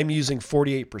 I'm using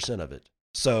 48% of it.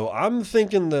 So I'm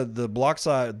thinking the block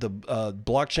size, the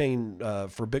blockchain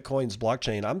for Bitcoin's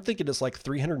blockchain, I'm thinking it's like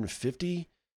 350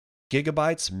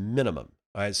 gigabytes minimum.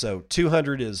 All right, so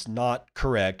 200 is not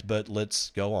correct, but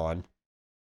let's go on.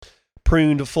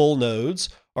 Pruned full nodes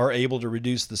are able to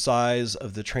reduce the size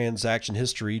of the transaction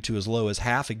history to as low as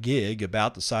half a gig,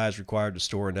 about the size required to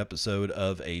store an episode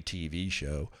of a TV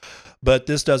show. But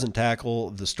this doesn't tackle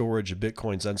the storage of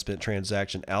Bitcoin's unspent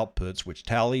transaction outputs, which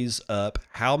tallies up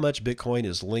how much Bitcoin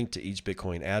is linked to each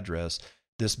Bitcoin address.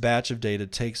 This batch of data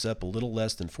takes up a little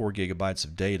less than 4 gigabytes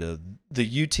of data. The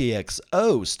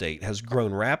UTXO state has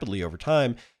grown rapidly over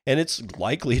time, and it's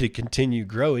likely to continue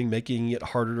growing, making it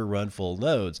harder to run full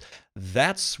nodes.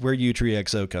 That's where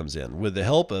UTXO comes in. With the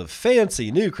help of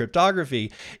fancy new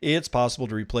cryptography, it's possible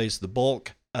to replace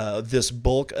this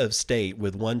bulk of state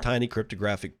with one tiny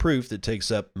cryptographic proof that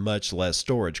takes up much less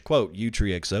storage. Quote,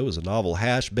 UTXO is a novel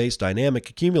hash-based dynamic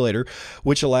accumulator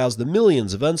which allows the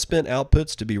millions of unspent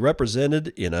outputs to be represented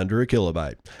in under a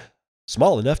kilobyte.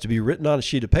 Small enough to be written on a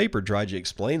sheet of paper, Dryja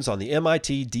explains on the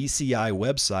MIT DCI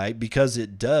website, because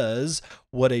it does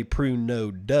what a pruned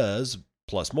node does,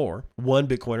 plus more. One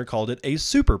Bitcoiner called it a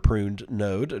super pruned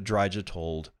node, Dryja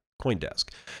told CoinDesk.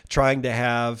 Trying to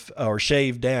have or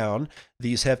shave down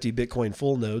these hefty Bitcoin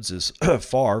full nodes is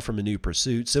far from a new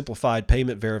pursuit. Simplified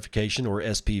Payment Verification, or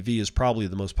SPV, is probably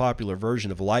the most popular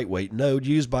version of a lightweight node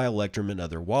used by Electrum and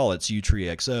other wallets.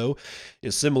 UTXO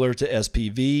is similar to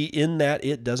SPV in that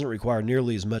it doesn't require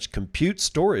nearly as much compute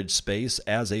storage space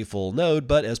as a full node,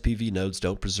 but SPV nodes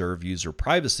don't preserve user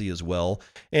privacy as well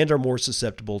and are more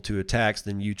susceptible to attacks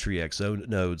than UTXO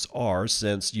nodes are.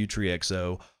 Since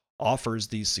UTXO offers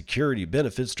these security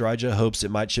benefits, Dryja hopes it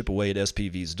might chip away at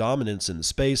SPV's dominance in the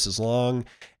space as long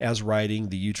as writing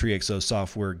the UTXO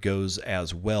software goes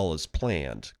as well as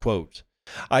planned. Quote,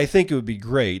 I think it would be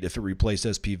great if it replaced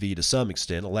SPV to some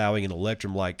extent, allowing an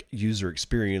Electrum-like user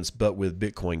experience, but with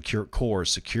Bitcoin Core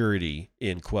security,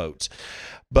 end quote.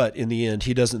 But in the end,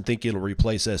 he doesn't think it'll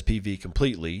replace SPV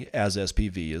completely, as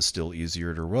SPV is still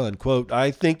easier to run. Quote, I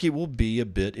think it will be a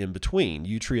bit in between.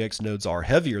 UTXO nodes are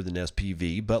heavier than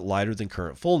SPV, but lighter than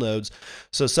current full nodes,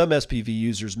 so some SPV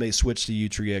users may switch to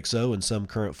UTXO and some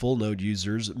current full node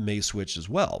users may switch as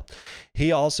well.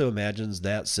 He also imagines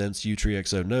that since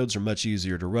UTXO nodes are much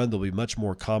easier to run, they'll be much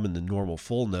more common than normal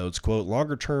full nodes. Quote,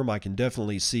 longer term, I can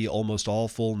definitely see almost all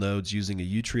full nodes using a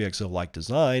UTXO-like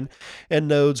design, and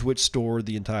nodes which store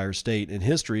the entire state and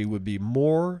history would be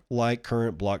more like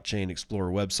current Blockchain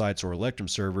Explorer websites or Electrum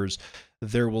servers.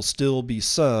 There will still be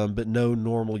some, but no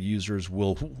normal users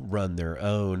will run their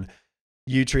own.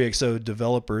 UTXO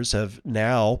developers have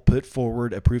now put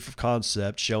forward a proof of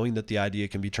concept showing that the idea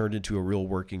can be turned into a real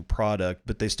working product,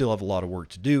 but they still have a lot of work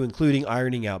to do, including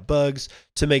ironing out bugs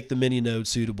to make the mini node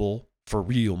suitable for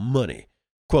real money.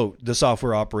 Quote, the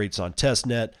software operates on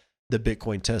testnet, the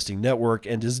Bitcoin testing network,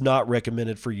 and is not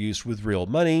recommended for use with real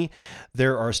money.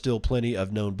 There are still plenty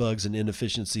of known bugs and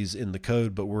inefficiencies in the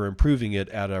code, but we're improving it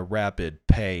at a rapid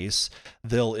pace.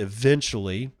 They'll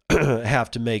eventually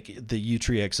have to make the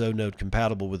UTXO node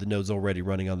compatible with the nodes already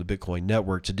running on the Bitcoin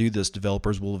network. To do this,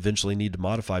 developers will eventually need to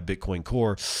modify Bitcoin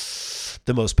Core,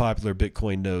 the most popular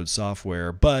Bitcoin node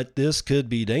software. But this could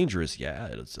be dangerous. Yeah,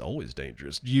 it's always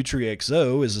dangerous.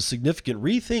 UTXO is a significant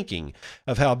rethinking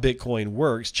of how Bitcoin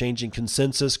works, changing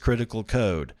consensus critical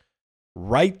code.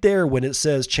 Right there, when it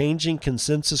says changing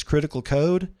consensus critical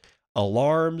code,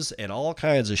 alarms and all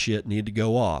kinds of shit need to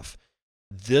go off.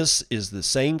 This is the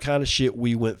same kind of shit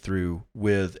we went through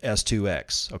with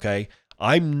S2X, okay?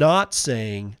 I'm not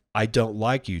saying I don't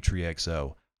like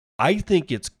UTXO. I think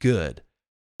it's good,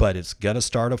 but it's going to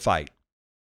start a fight.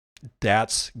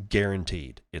 That's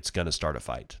guaranteed. It's going to start a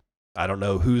fight. I don't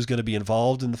know who's going to be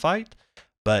involved in the fight,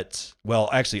 but, well,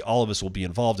 actually, all of us will be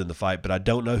involved in the fight, but I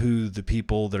don't know who the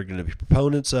people that are going to be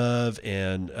proponents of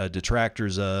and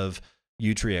detractors of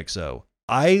UTXO.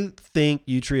 I think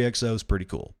UTXO is pretty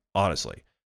cool, honestly,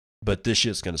 but this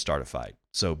shit's going to start a fight.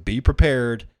 So be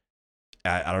prepared.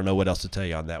 I don't know what else to tell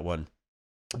you on that one.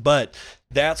 But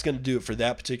that's going to do it for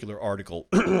that particular article.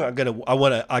 I kind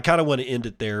of want to end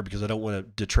it there because I don't want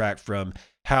to detract from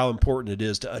how important it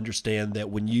is to understand that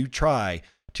when you try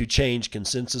to change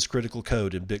consensus critical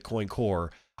code in Bitcoin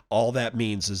Core, all that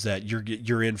means is that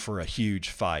you're in for a huge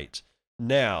fight.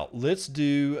 Now, let's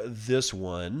do this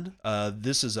one.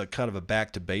 This is a kind of a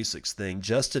back to basics thing.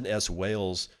 Justin S.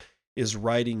 Wales is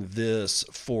writing this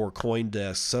for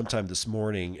CoinDesk sometime this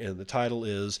morning, and the title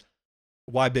is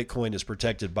Why Bitcoin is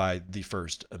Protected by the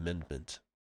First Amendment.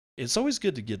 It's always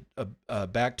good to get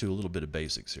back to a little bit of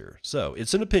basics here. So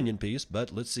it's an opinion piece,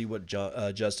 but let's see what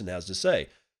Justin has to say.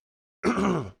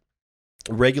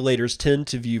 Regulators tend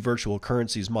to view virtual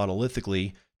currencies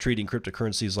monolithically, treating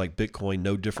cryptocurrencies like Bitcoin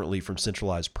no differently from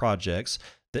centralized projects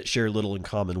that share little in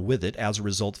common with it. As a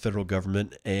result, the federal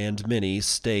government and many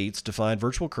states define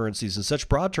virtual currencies in such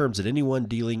broad terms that anyone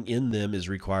dealing in them is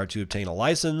required to obtain a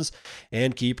license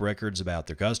and keep records about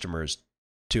their customers.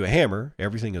 To a hammer,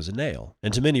 everything is a nail.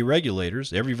 And to many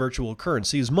regulators, every virtual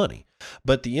currency is money.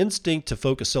 But the instinct to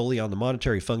focus solely on the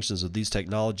monetary functions of these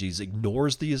technologies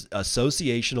ignores the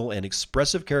associational and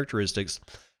expressive characteristics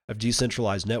of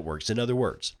decentralized networks. In other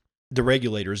words, the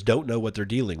regulators don't know what they're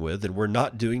dealing with, and we're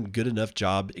not doing a good enough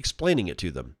job explaining it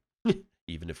to them.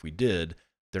 Even if we did,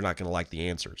 they're not going to like the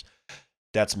answers.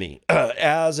 That's me.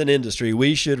 As an industry,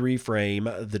 we should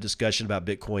reframe the discussion about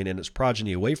Bitcoin and its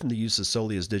progeny away from the uses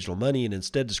solely as digital money and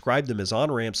instead describe them as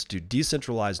on-ramps to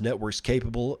decentralized networks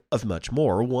capable of much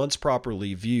more. Once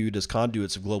properly viewed as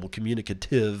conduits of global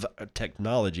communicative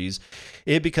technologies,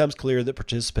 it becomes clear that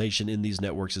participation in these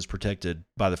networks is protected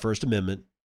by the First Amendment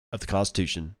of the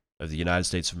Constitution of the United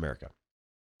States of America.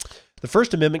 The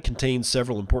First Amendment contains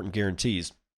several important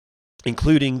guarantees,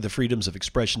 including the freedoms of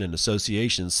expression and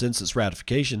association. Since its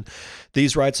ratification,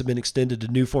 these rights have been extended to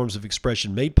new forms of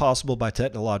expression made possible by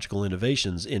technological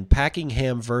innovations. In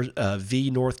Packingham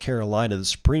v. North Carolina, the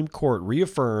Supreme Court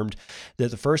reaffirmed that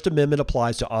the First Amendment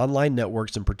applies to online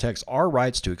networks and protects our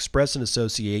rights to express and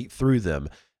associate through them.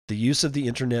 The use of the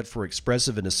internet for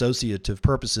expressive and associative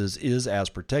purposes is as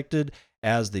protected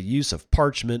as the use of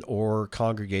parchment or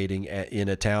congregating in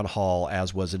a town hall,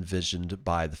 as was envisioned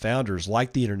by the founders,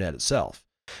 like the internet itself.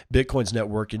 Bitcoin's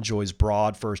network enjoys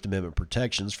broad First Amendment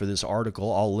protections. For this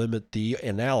article, I'll limit the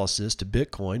analysis to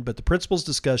Bitcoin, but the principles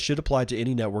discussed should apply to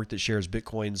any network that shares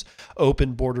Bitcoin's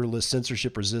open, borderless,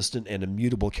 censorship-resistant, and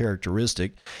immutable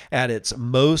characteristic. At its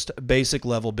most basic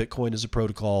level, Bitcoin is a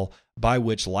protocol by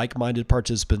which like-minded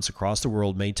participants across the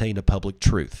world maintain a public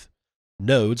truth.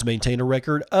 Nodes maintain a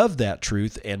record of that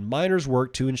truth, and miners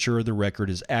work to ensure the record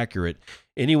is accurate.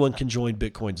 Anyone can join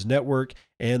Bitcoin's network,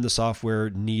 and the software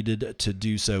needed to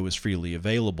do so is freely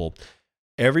available.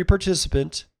 Every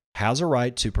participant has a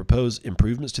right to propose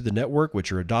improvements to the network,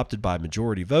 which are adopted by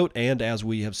majority vote, and as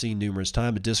we have seen numerous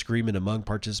times, a disagreement among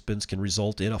participants can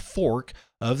result in a fork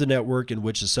of the network in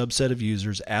which a subset of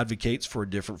users advocates for a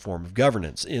different form of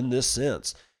governance. In this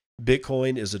sense,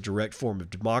 Bitcoin is a direct form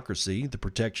of democracy, the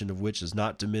protection of which is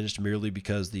not diminished merely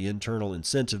because the internal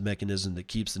incentive mechanism that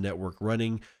keeps the network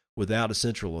running without a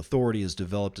central authority has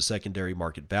developed a secondary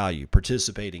market value.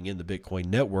 Participating in the Bitcoin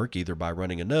network, either by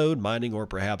running a node, mining, or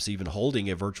perhaps even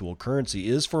holding a virtual currency,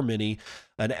 is for many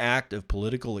an act of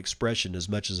political expression as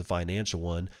much as a financial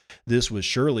one. This was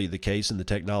surely the case in the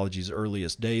technology's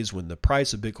earliest days when the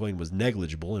price of Bitcoin was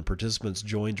negligible and participants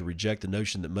joined to reject the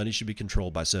notion that money should be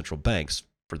controlled by central banks.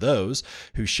 For those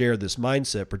who share this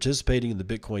mindset, participating in the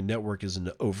Bitcoin network is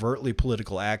an overtly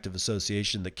political act of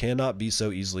association that cannot be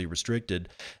so easily restricted.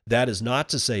 That is not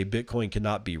to say Bitcoin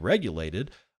cannot be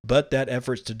regulated, but that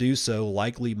efforts to do so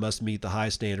likely must meet the high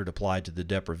standard applied to the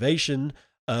deprivation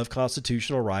of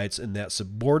constitutional rights, and that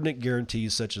subordinate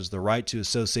guarantees such as the right to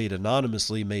associate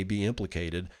anonymously may be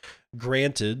implicated.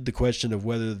 Granted, the question of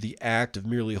whether the act of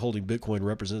merely holding Bitcoin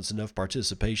represents enough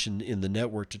participation in the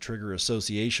network to trigger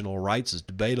associational rights is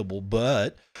debatable,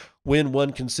 but when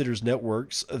one considers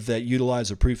networks that utilize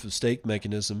a proof-of-stake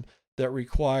mechanism that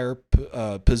require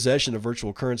possession of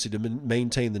virtual currency to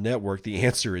maintain the network, the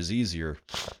answer is easier.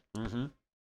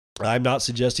 I'm not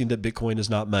suggesting that Bitcoin is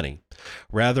not money.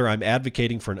 Rather, I'm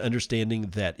advocating for an understanding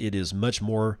that it is much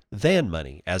more than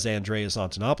money. As Andreas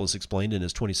Antonopoulos explained in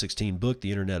his 2016 book,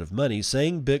 The Internet of Money,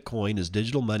 saying Bitcoin is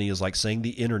digital money is like saying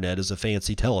the internet is a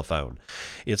fancy telephone.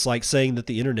 It's like saying that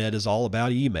the internet is all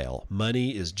about email.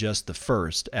 Money is just the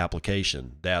first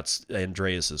application. That's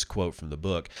Andreas's quote from the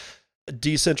book.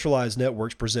 Decentralized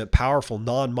networks present powerful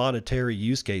non-monetary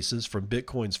use cases. From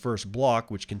Bitcoin's first block,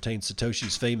 which contains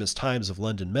Satoshi's famous Times of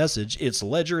London message, its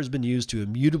ledger has been used to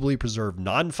immutably preserve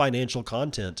non-financial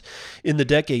content. In the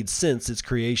decades since its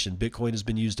creation, Bitcoin has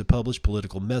been used to publish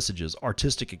political messages,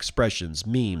 artistic expressions,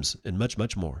 memes, and much,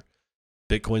 much more.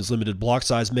 Bitcoin's limited block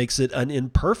size makes it an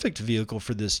imperfect vehicle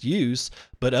for this use,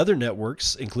 but other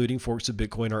networks, including forks of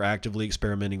Bitcoin, are actively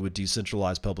experimenting with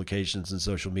decentralized publications and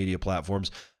social media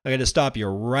platforms. I'm going to stop you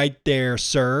right there,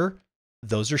 sir.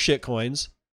 Those are shitcoins.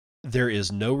 There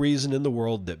is no reason in the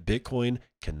world that Bitcoin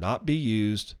cannot be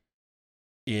used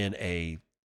in a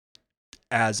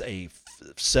as a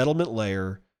settlement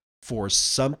layer for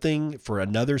something, for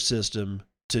another system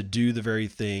to do the very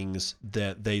things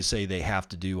that they say they have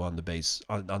to do on the base.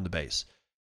 On the base.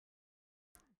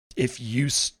 If you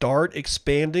start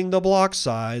expanding the block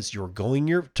size, you're going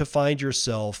to find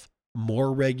yourself more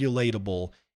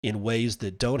regulatable in ways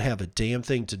that don't have a damn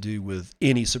thing to do with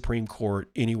any Supreme Court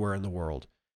anywhere in the world.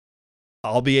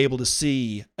 I'll be able to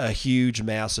see a huge,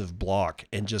 massive block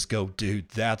and just go, dude,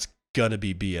 that's going to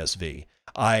be BSV.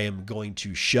 I am going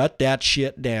to shut that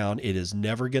shit down. It is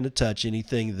never going to touch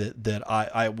anything that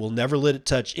I will never let it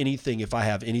touch anything if I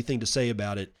have anything to say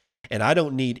about it. And I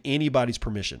don't need anybody's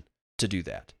permission to do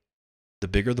that. The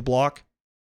bigger the block,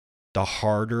 the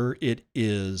harder it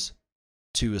is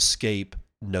to escape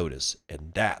notice.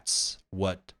 And that's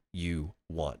what you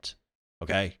want.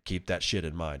 Okay? Keep that shit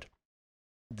in mind.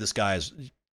 This guy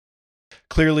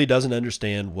clearly doesn't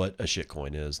understand what a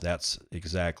shitcoin is. That's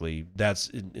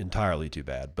entirely too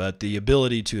bad. But the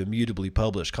ability to immutably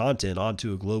publish content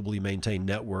onto a globally maintained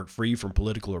network free from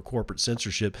political or corporate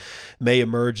censorship may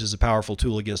emerge as a powerful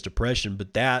tool against oppression,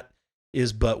 but that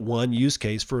is but one use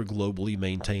case for a globally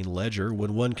maintained ledger.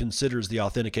 When one considers the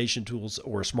authentication tools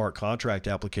or smart contract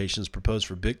applications proposed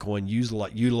for Bitcoin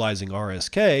utilizing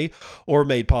RSK or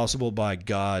made possible by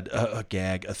GAG,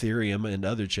 Ethereum, and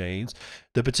other chains,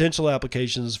 the potential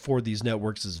applications for these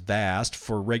networks is vast.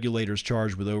 For regulators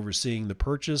charged with overseeing the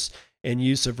purchase and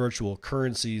use of virtual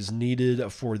currencies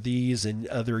needed for these and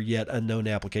other yet unknown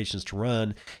applications to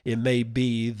run, it may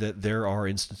be that there are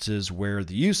instances where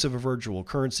the use of a virtual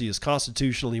currency is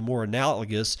constitutionally more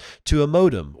analogous to a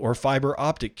modem or fiber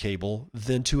optic cable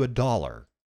than to a dollar.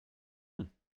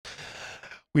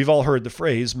 We've all heard the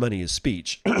phrase, money is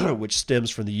speech, which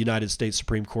stems from the United States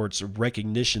Supreme Court's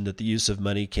recognition that the use of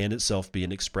money can itself be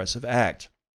an expressive act.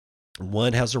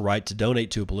 One has a right to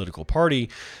donate to a political party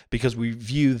because we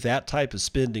view that type of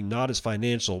spending not as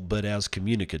financial, but as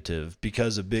communicative.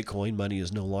 Because of Bitcoin, money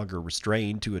is no longer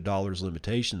restrained to a dollar's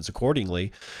limitations.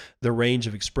 Accordingly, the range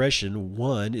of expression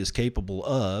one is capable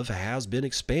of has been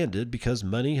expanded because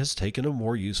money has taken a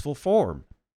more useful form.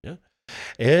 Yeah.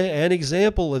 An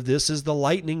example of this is the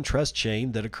Lightning Trust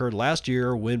chain that occurred last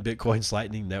year when Bitcoin's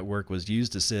Lightning Network was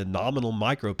used to send nominal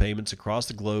micropayments across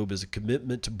the globe as a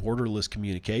commitment to borderless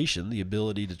communication. The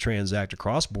ability to transact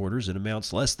across borders in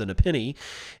amounts less than a penny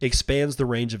expands the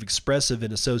range of expressive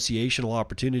and associational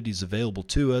opportunities available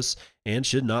to us and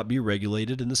should not be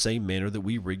regulated in the same manner that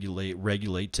we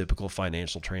regulate typical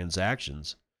financial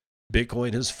transactions.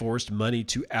 Bitcoin has forced money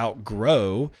to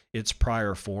outgrow its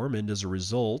prior form and as a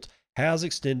result has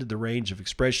extended the range of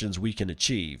expressions we can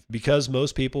achieve. Because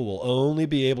most people will only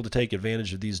be able to take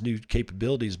advantage of these new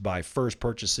capabilities by first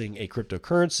purchasing a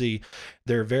cryptocurrency,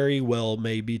 there very well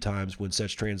may be times when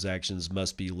such transactions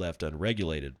must be left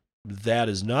unregulated. That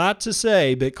is not to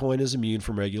say Bitcoin is immune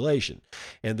from regulation,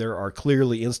 and there are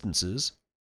clearly instances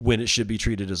when it should be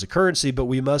treated as a currency, but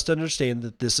we must understand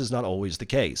that this is not always the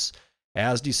case.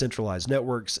 As decentralized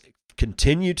networks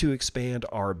continue to expand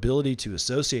our ability to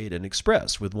associate and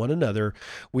express with one another,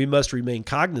 we must remain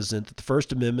cognizant that the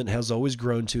First Amendment has always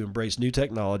grown to embrace new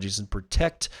technologies and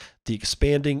protect the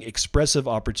expanding expressive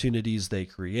opportunities they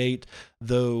create.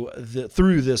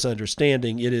 Through this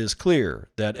understanding, it is clear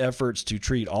that efforts to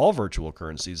treat all virtual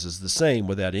currencies as the same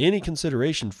without any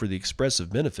consideration for the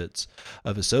expressive benefits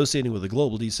of associating with a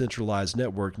global decentralized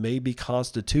network may be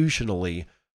constitutionally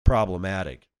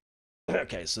problematic.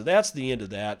 Okay, so that's the end of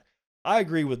that. I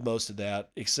agree with most of that,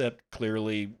 except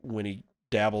clearly when he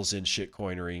dabbles in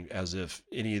shitcoinery as if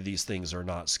any of these things are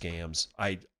not scams.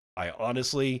 I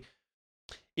honestly,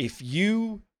 if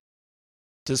you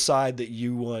decide that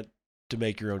you want to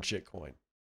make your own shitcoin,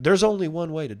 there's only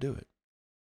one way to do it.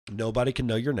 Nobody can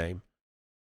know your name.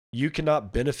 You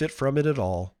cannot benefit from it at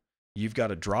all. You've got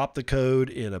to drop the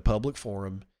code in a public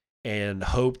forum and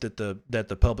hope that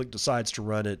the public decides to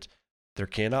run it. There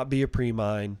cannot be a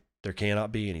pre-mine. There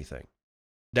cannot be anything.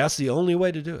 That's the only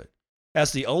way to do it.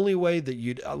 That's the only way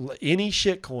that any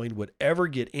shitcoin would ever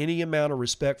get any amount of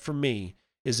respect from me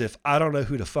is if I don't know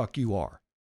who the fuck you are.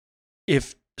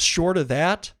 If short of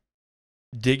that,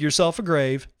 dig yourself a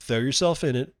grave, throw yourself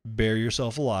in it, bury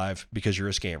yourself alive because you're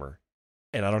a scammer.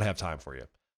 And I don't have time for you.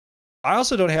 I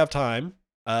also don't have time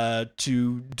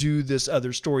to do this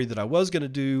other story that I was going to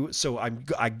do. So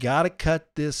I got to cut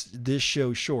this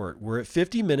show short. We're at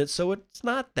 50 minutes, so it's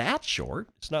not that short.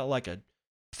 It's not like a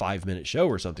 5-minute show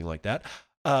or something like that.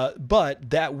 But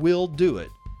that will do it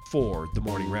for the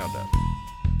Morning Roundup.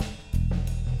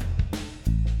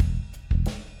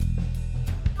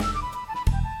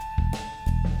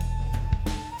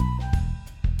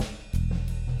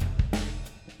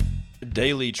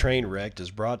 Daily Train Wrecked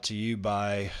is brought to you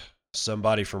by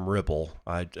somebody from Ripple.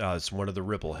 It's one of the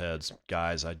Ripple heads,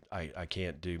 guys. I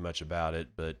can't do much about it,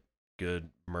 but good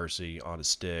mercy on a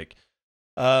stick.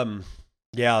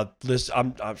 Yeah,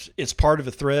 it's part of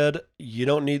a thread. You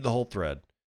don't need the whole thread.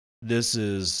 This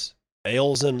is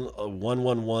Ailsin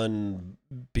 111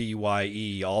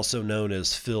 BYE, also known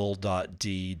as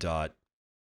Phil.D.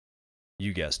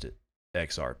 You guessed it,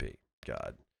 XRP.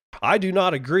 God. I do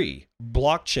not agree.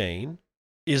 Blockchain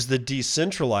is the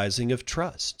decentralizing of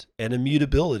trust and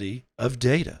immutability of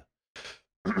data.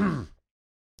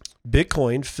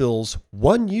 Bitcoin fills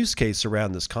one use case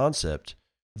around this concept.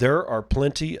 There are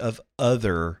plenty of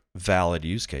other valid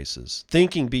use cases.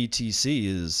 Thinking BTC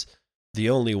is the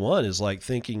only one is like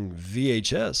thinking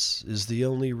VHS is the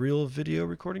only real video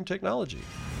recording technology.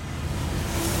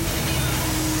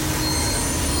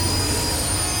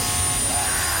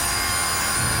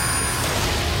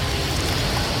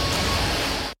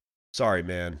 Sorry,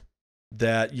 man,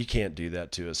 that you can't do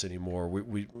that to us anymore.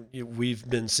 We've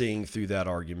been seeing through that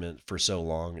argument for so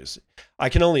long. I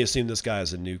can only assume this guy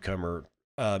is a newcomer.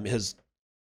 His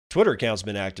Twitter account's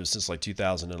been active since like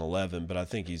 2011, but I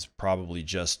think he's probably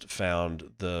just found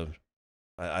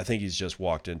I think he's just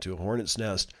walked into a hornet's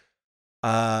nest.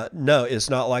 No, it's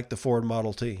not like the Ford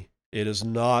Model T. It is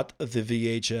not the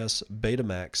VHS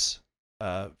Betamax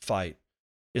fight.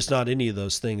 It's not any of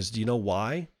those things. Do you know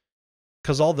why?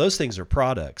 Because all those things are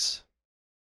products.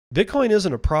 Bitcoin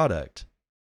isn't a product.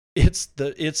 It's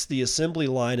the assembly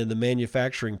line and the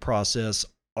manufacturing process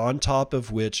on top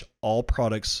of which all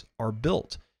products are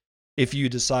built. If you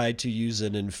decide to use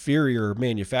an inferior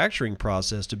manufacturing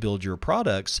process to build your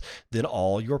products, then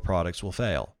all your products will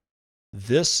fail.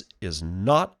 This is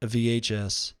not a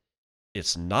VHS.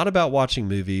 It's not about watching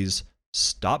movies.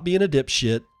 Stop being a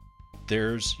dipshit.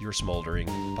 There's your smoldering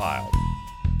pile.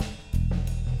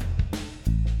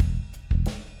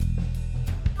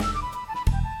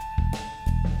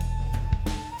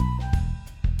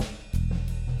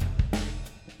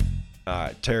 All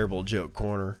right, terrible joke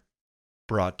corner,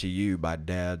 brought to you by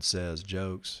Dad Says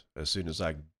Jokes. As soon as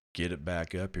I get it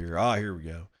back up here. Here we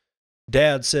go.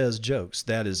 Dad Says Jokes.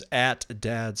 That is at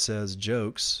Dad Says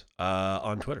Jokes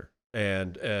on Twitter.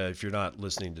 And if you're not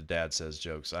listening to Dad Says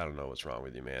Jokes, I don't know what's wrong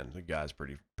with you, man. The guy's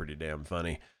pretty damn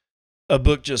funny. A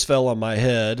book just fell on my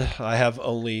head. I have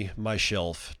only my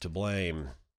shelf to blame.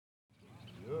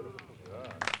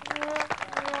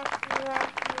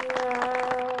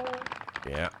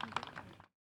 Yeah.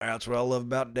 That's what I love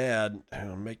about Dad.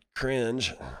 It'll make you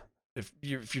cringe. If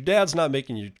your dad's not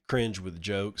making you cringe with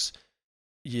jokes,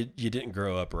 you didn't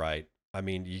grow up right. I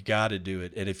mean, you got to do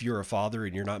it. And if you're a father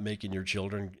and you're not making your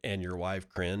children and your wife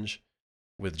cringe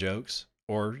with jokes,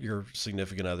 or your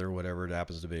significant other, whatever it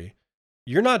happens to be,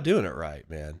 you're not doing it right,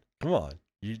 man. Come on,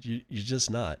 you're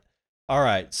just not. All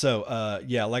right, so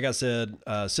yeah, like I said,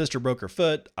 sister broke her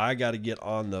foot. I got to get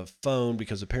on the phone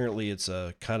because apparently it's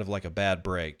a kind of like a bad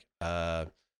break.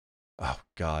 Oh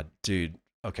God, dude.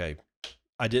 Okay,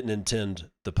 I didn't intend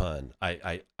the pun.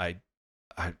 I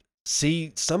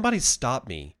see. Somebody stop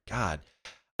me. God,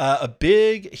 a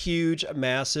big, huge,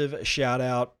 massive shout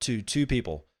out to two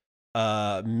people.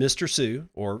 Mr. Sue,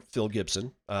 or Phil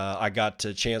Gibson. I got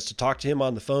a chance to talk to him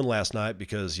on the phone last night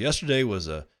because yesterday was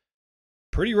a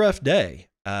pretty rough day.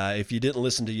 If you didn't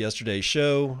listen to yesterday's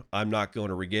show, I'm not going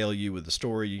to regale you with the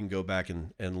story. You can go back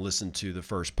and listen to the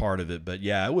first part of it. But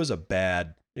yeah, it was a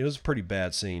pretty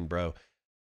bad scene, bro.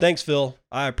 Thanks, Phil.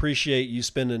 I appreciate you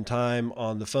spending time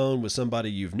on the phone with somebody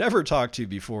you've never talked to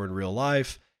before in real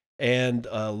life and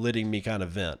letting me kind of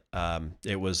vent.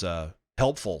 It was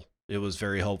helpful. It was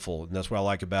very helpful. And that's what I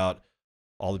like about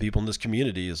all the people in this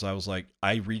community is I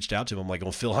reached out to him. I'm like,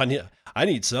 oh, Phil, I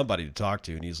need somebody to talk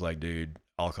to. And he's like, dude,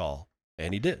 I'll call.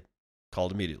 And he did.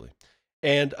 Called immediately.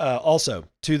 And also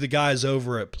to the guys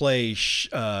over at Play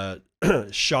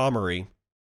Shamory,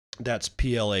 that's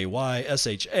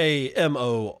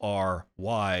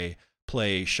PlayShamory,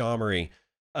 Play Shamory,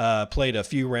 played a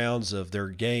few rounds of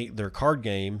their card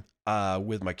game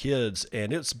with my kids,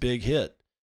 and it's a big hit.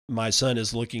 My son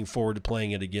is looking forward to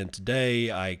playing it again today.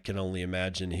 I can only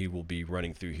imagine he will be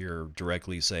running through here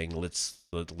directly saying, let's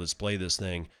play this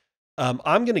thing.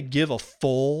 I'm going to give a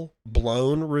full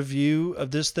blown review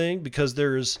of this thing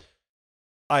because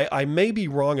I may be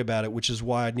wrong about it, which is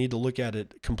why I need to look at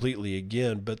it completely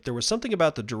again. But there was something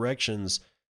about the directions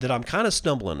that I'm kind of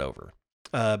stumbling over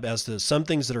as to some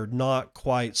things that are not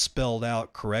quite spelled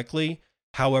out correctly.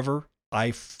 However,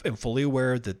 I am fully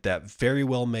aware that very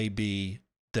well may be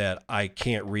that I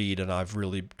can't read and I've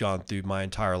really gone through my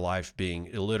entire life being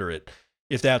illiterate.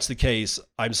 If that's the case,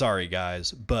 I'm sorry,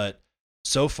 guys, but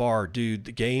So far, dude,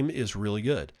 the game is really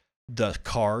good. The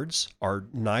cards are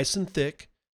nice and thick.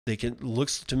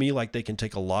 Looks to me like they can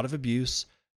take a lot of abuse.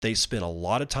 They spent a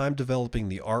lot of time developing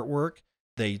the artwork.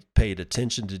 They paid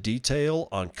attention to detail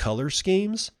on color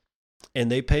schemes,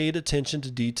 and they paid attention to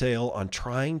detail on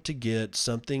trying to get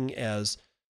something as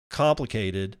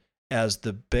complicated as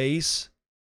the base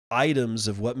items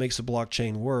of what makes a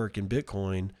blockchain work in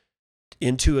Bitcoin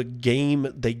into a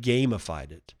game. They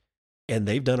gamified it, and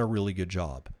they've done a really good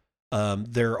job.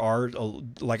 There are,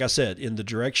 like I said, in the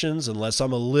directions, unless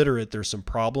I'm illiterate, there's some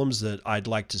problems that I'd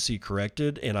like to see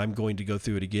corrected, and I'm going to go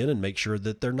through it again and make sure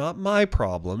that they're not my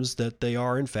problems, that they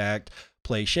are, in fact,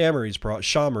 Play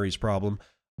Shamari's problem.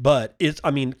 But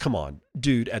come on,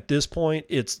 dude, at this point,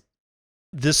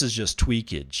 this is just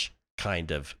tweakage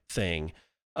kind of thing.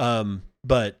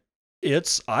 But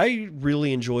I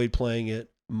really enjoyed playing it.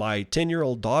 My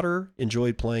 10-year-old daughter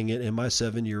enjoyed playing it, and my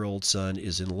 7-year-old son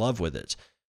is in love with it.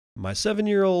 My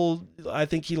 7-year-old, I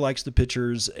think he likes the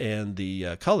pictures and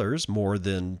the colors more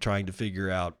than trying to figure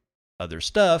out other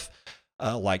stuff,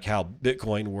 like how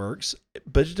Bitcoin works.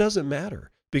 But it doesn't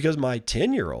matter, because my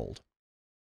 10-year-old,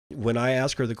 when I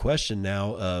ask her the question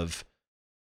now of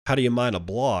how do you mine a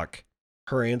block,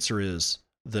 her answer is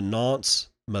the nonce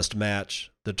must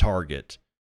match the target.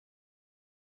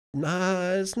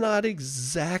 Nah, it's not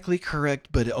exactly correct,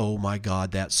 but oh my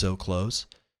God, that's so close.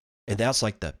 And that's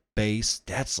like the base.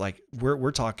 That's like,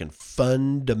 we're talking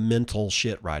fundamental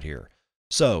shit right here.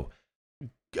 So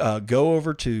go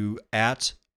over to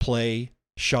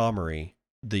 @PlayShamari,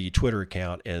 the Twitter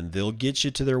account, and they'll get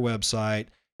you to their website,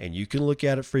 and you can look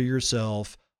at it for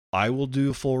yourself. I will do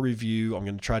a full review. I'm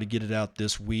going to try to get it out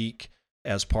this week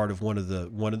as part of one of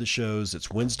the shows. It's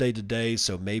Wednesday today,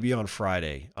 so maybe on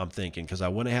Friday, I'm thinking, because I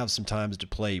want to have some times to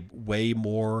play way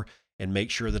more and make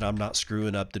sure that I'm not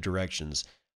screwing up the directions.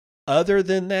 Other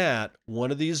than that,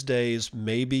 one of these days,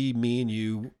 maybe me and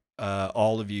you,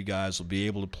 all of you guys, will be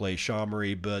able to play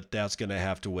Shamari, but that's going to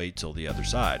have to wait till the other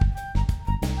side.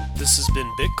 This has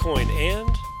been Bitcoin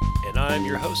and I'm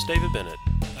your host, David Bennett.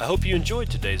 I hope you enjoyed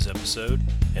today's episode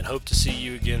and hope to see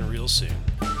you again real soon.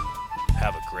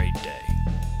 Have a great day.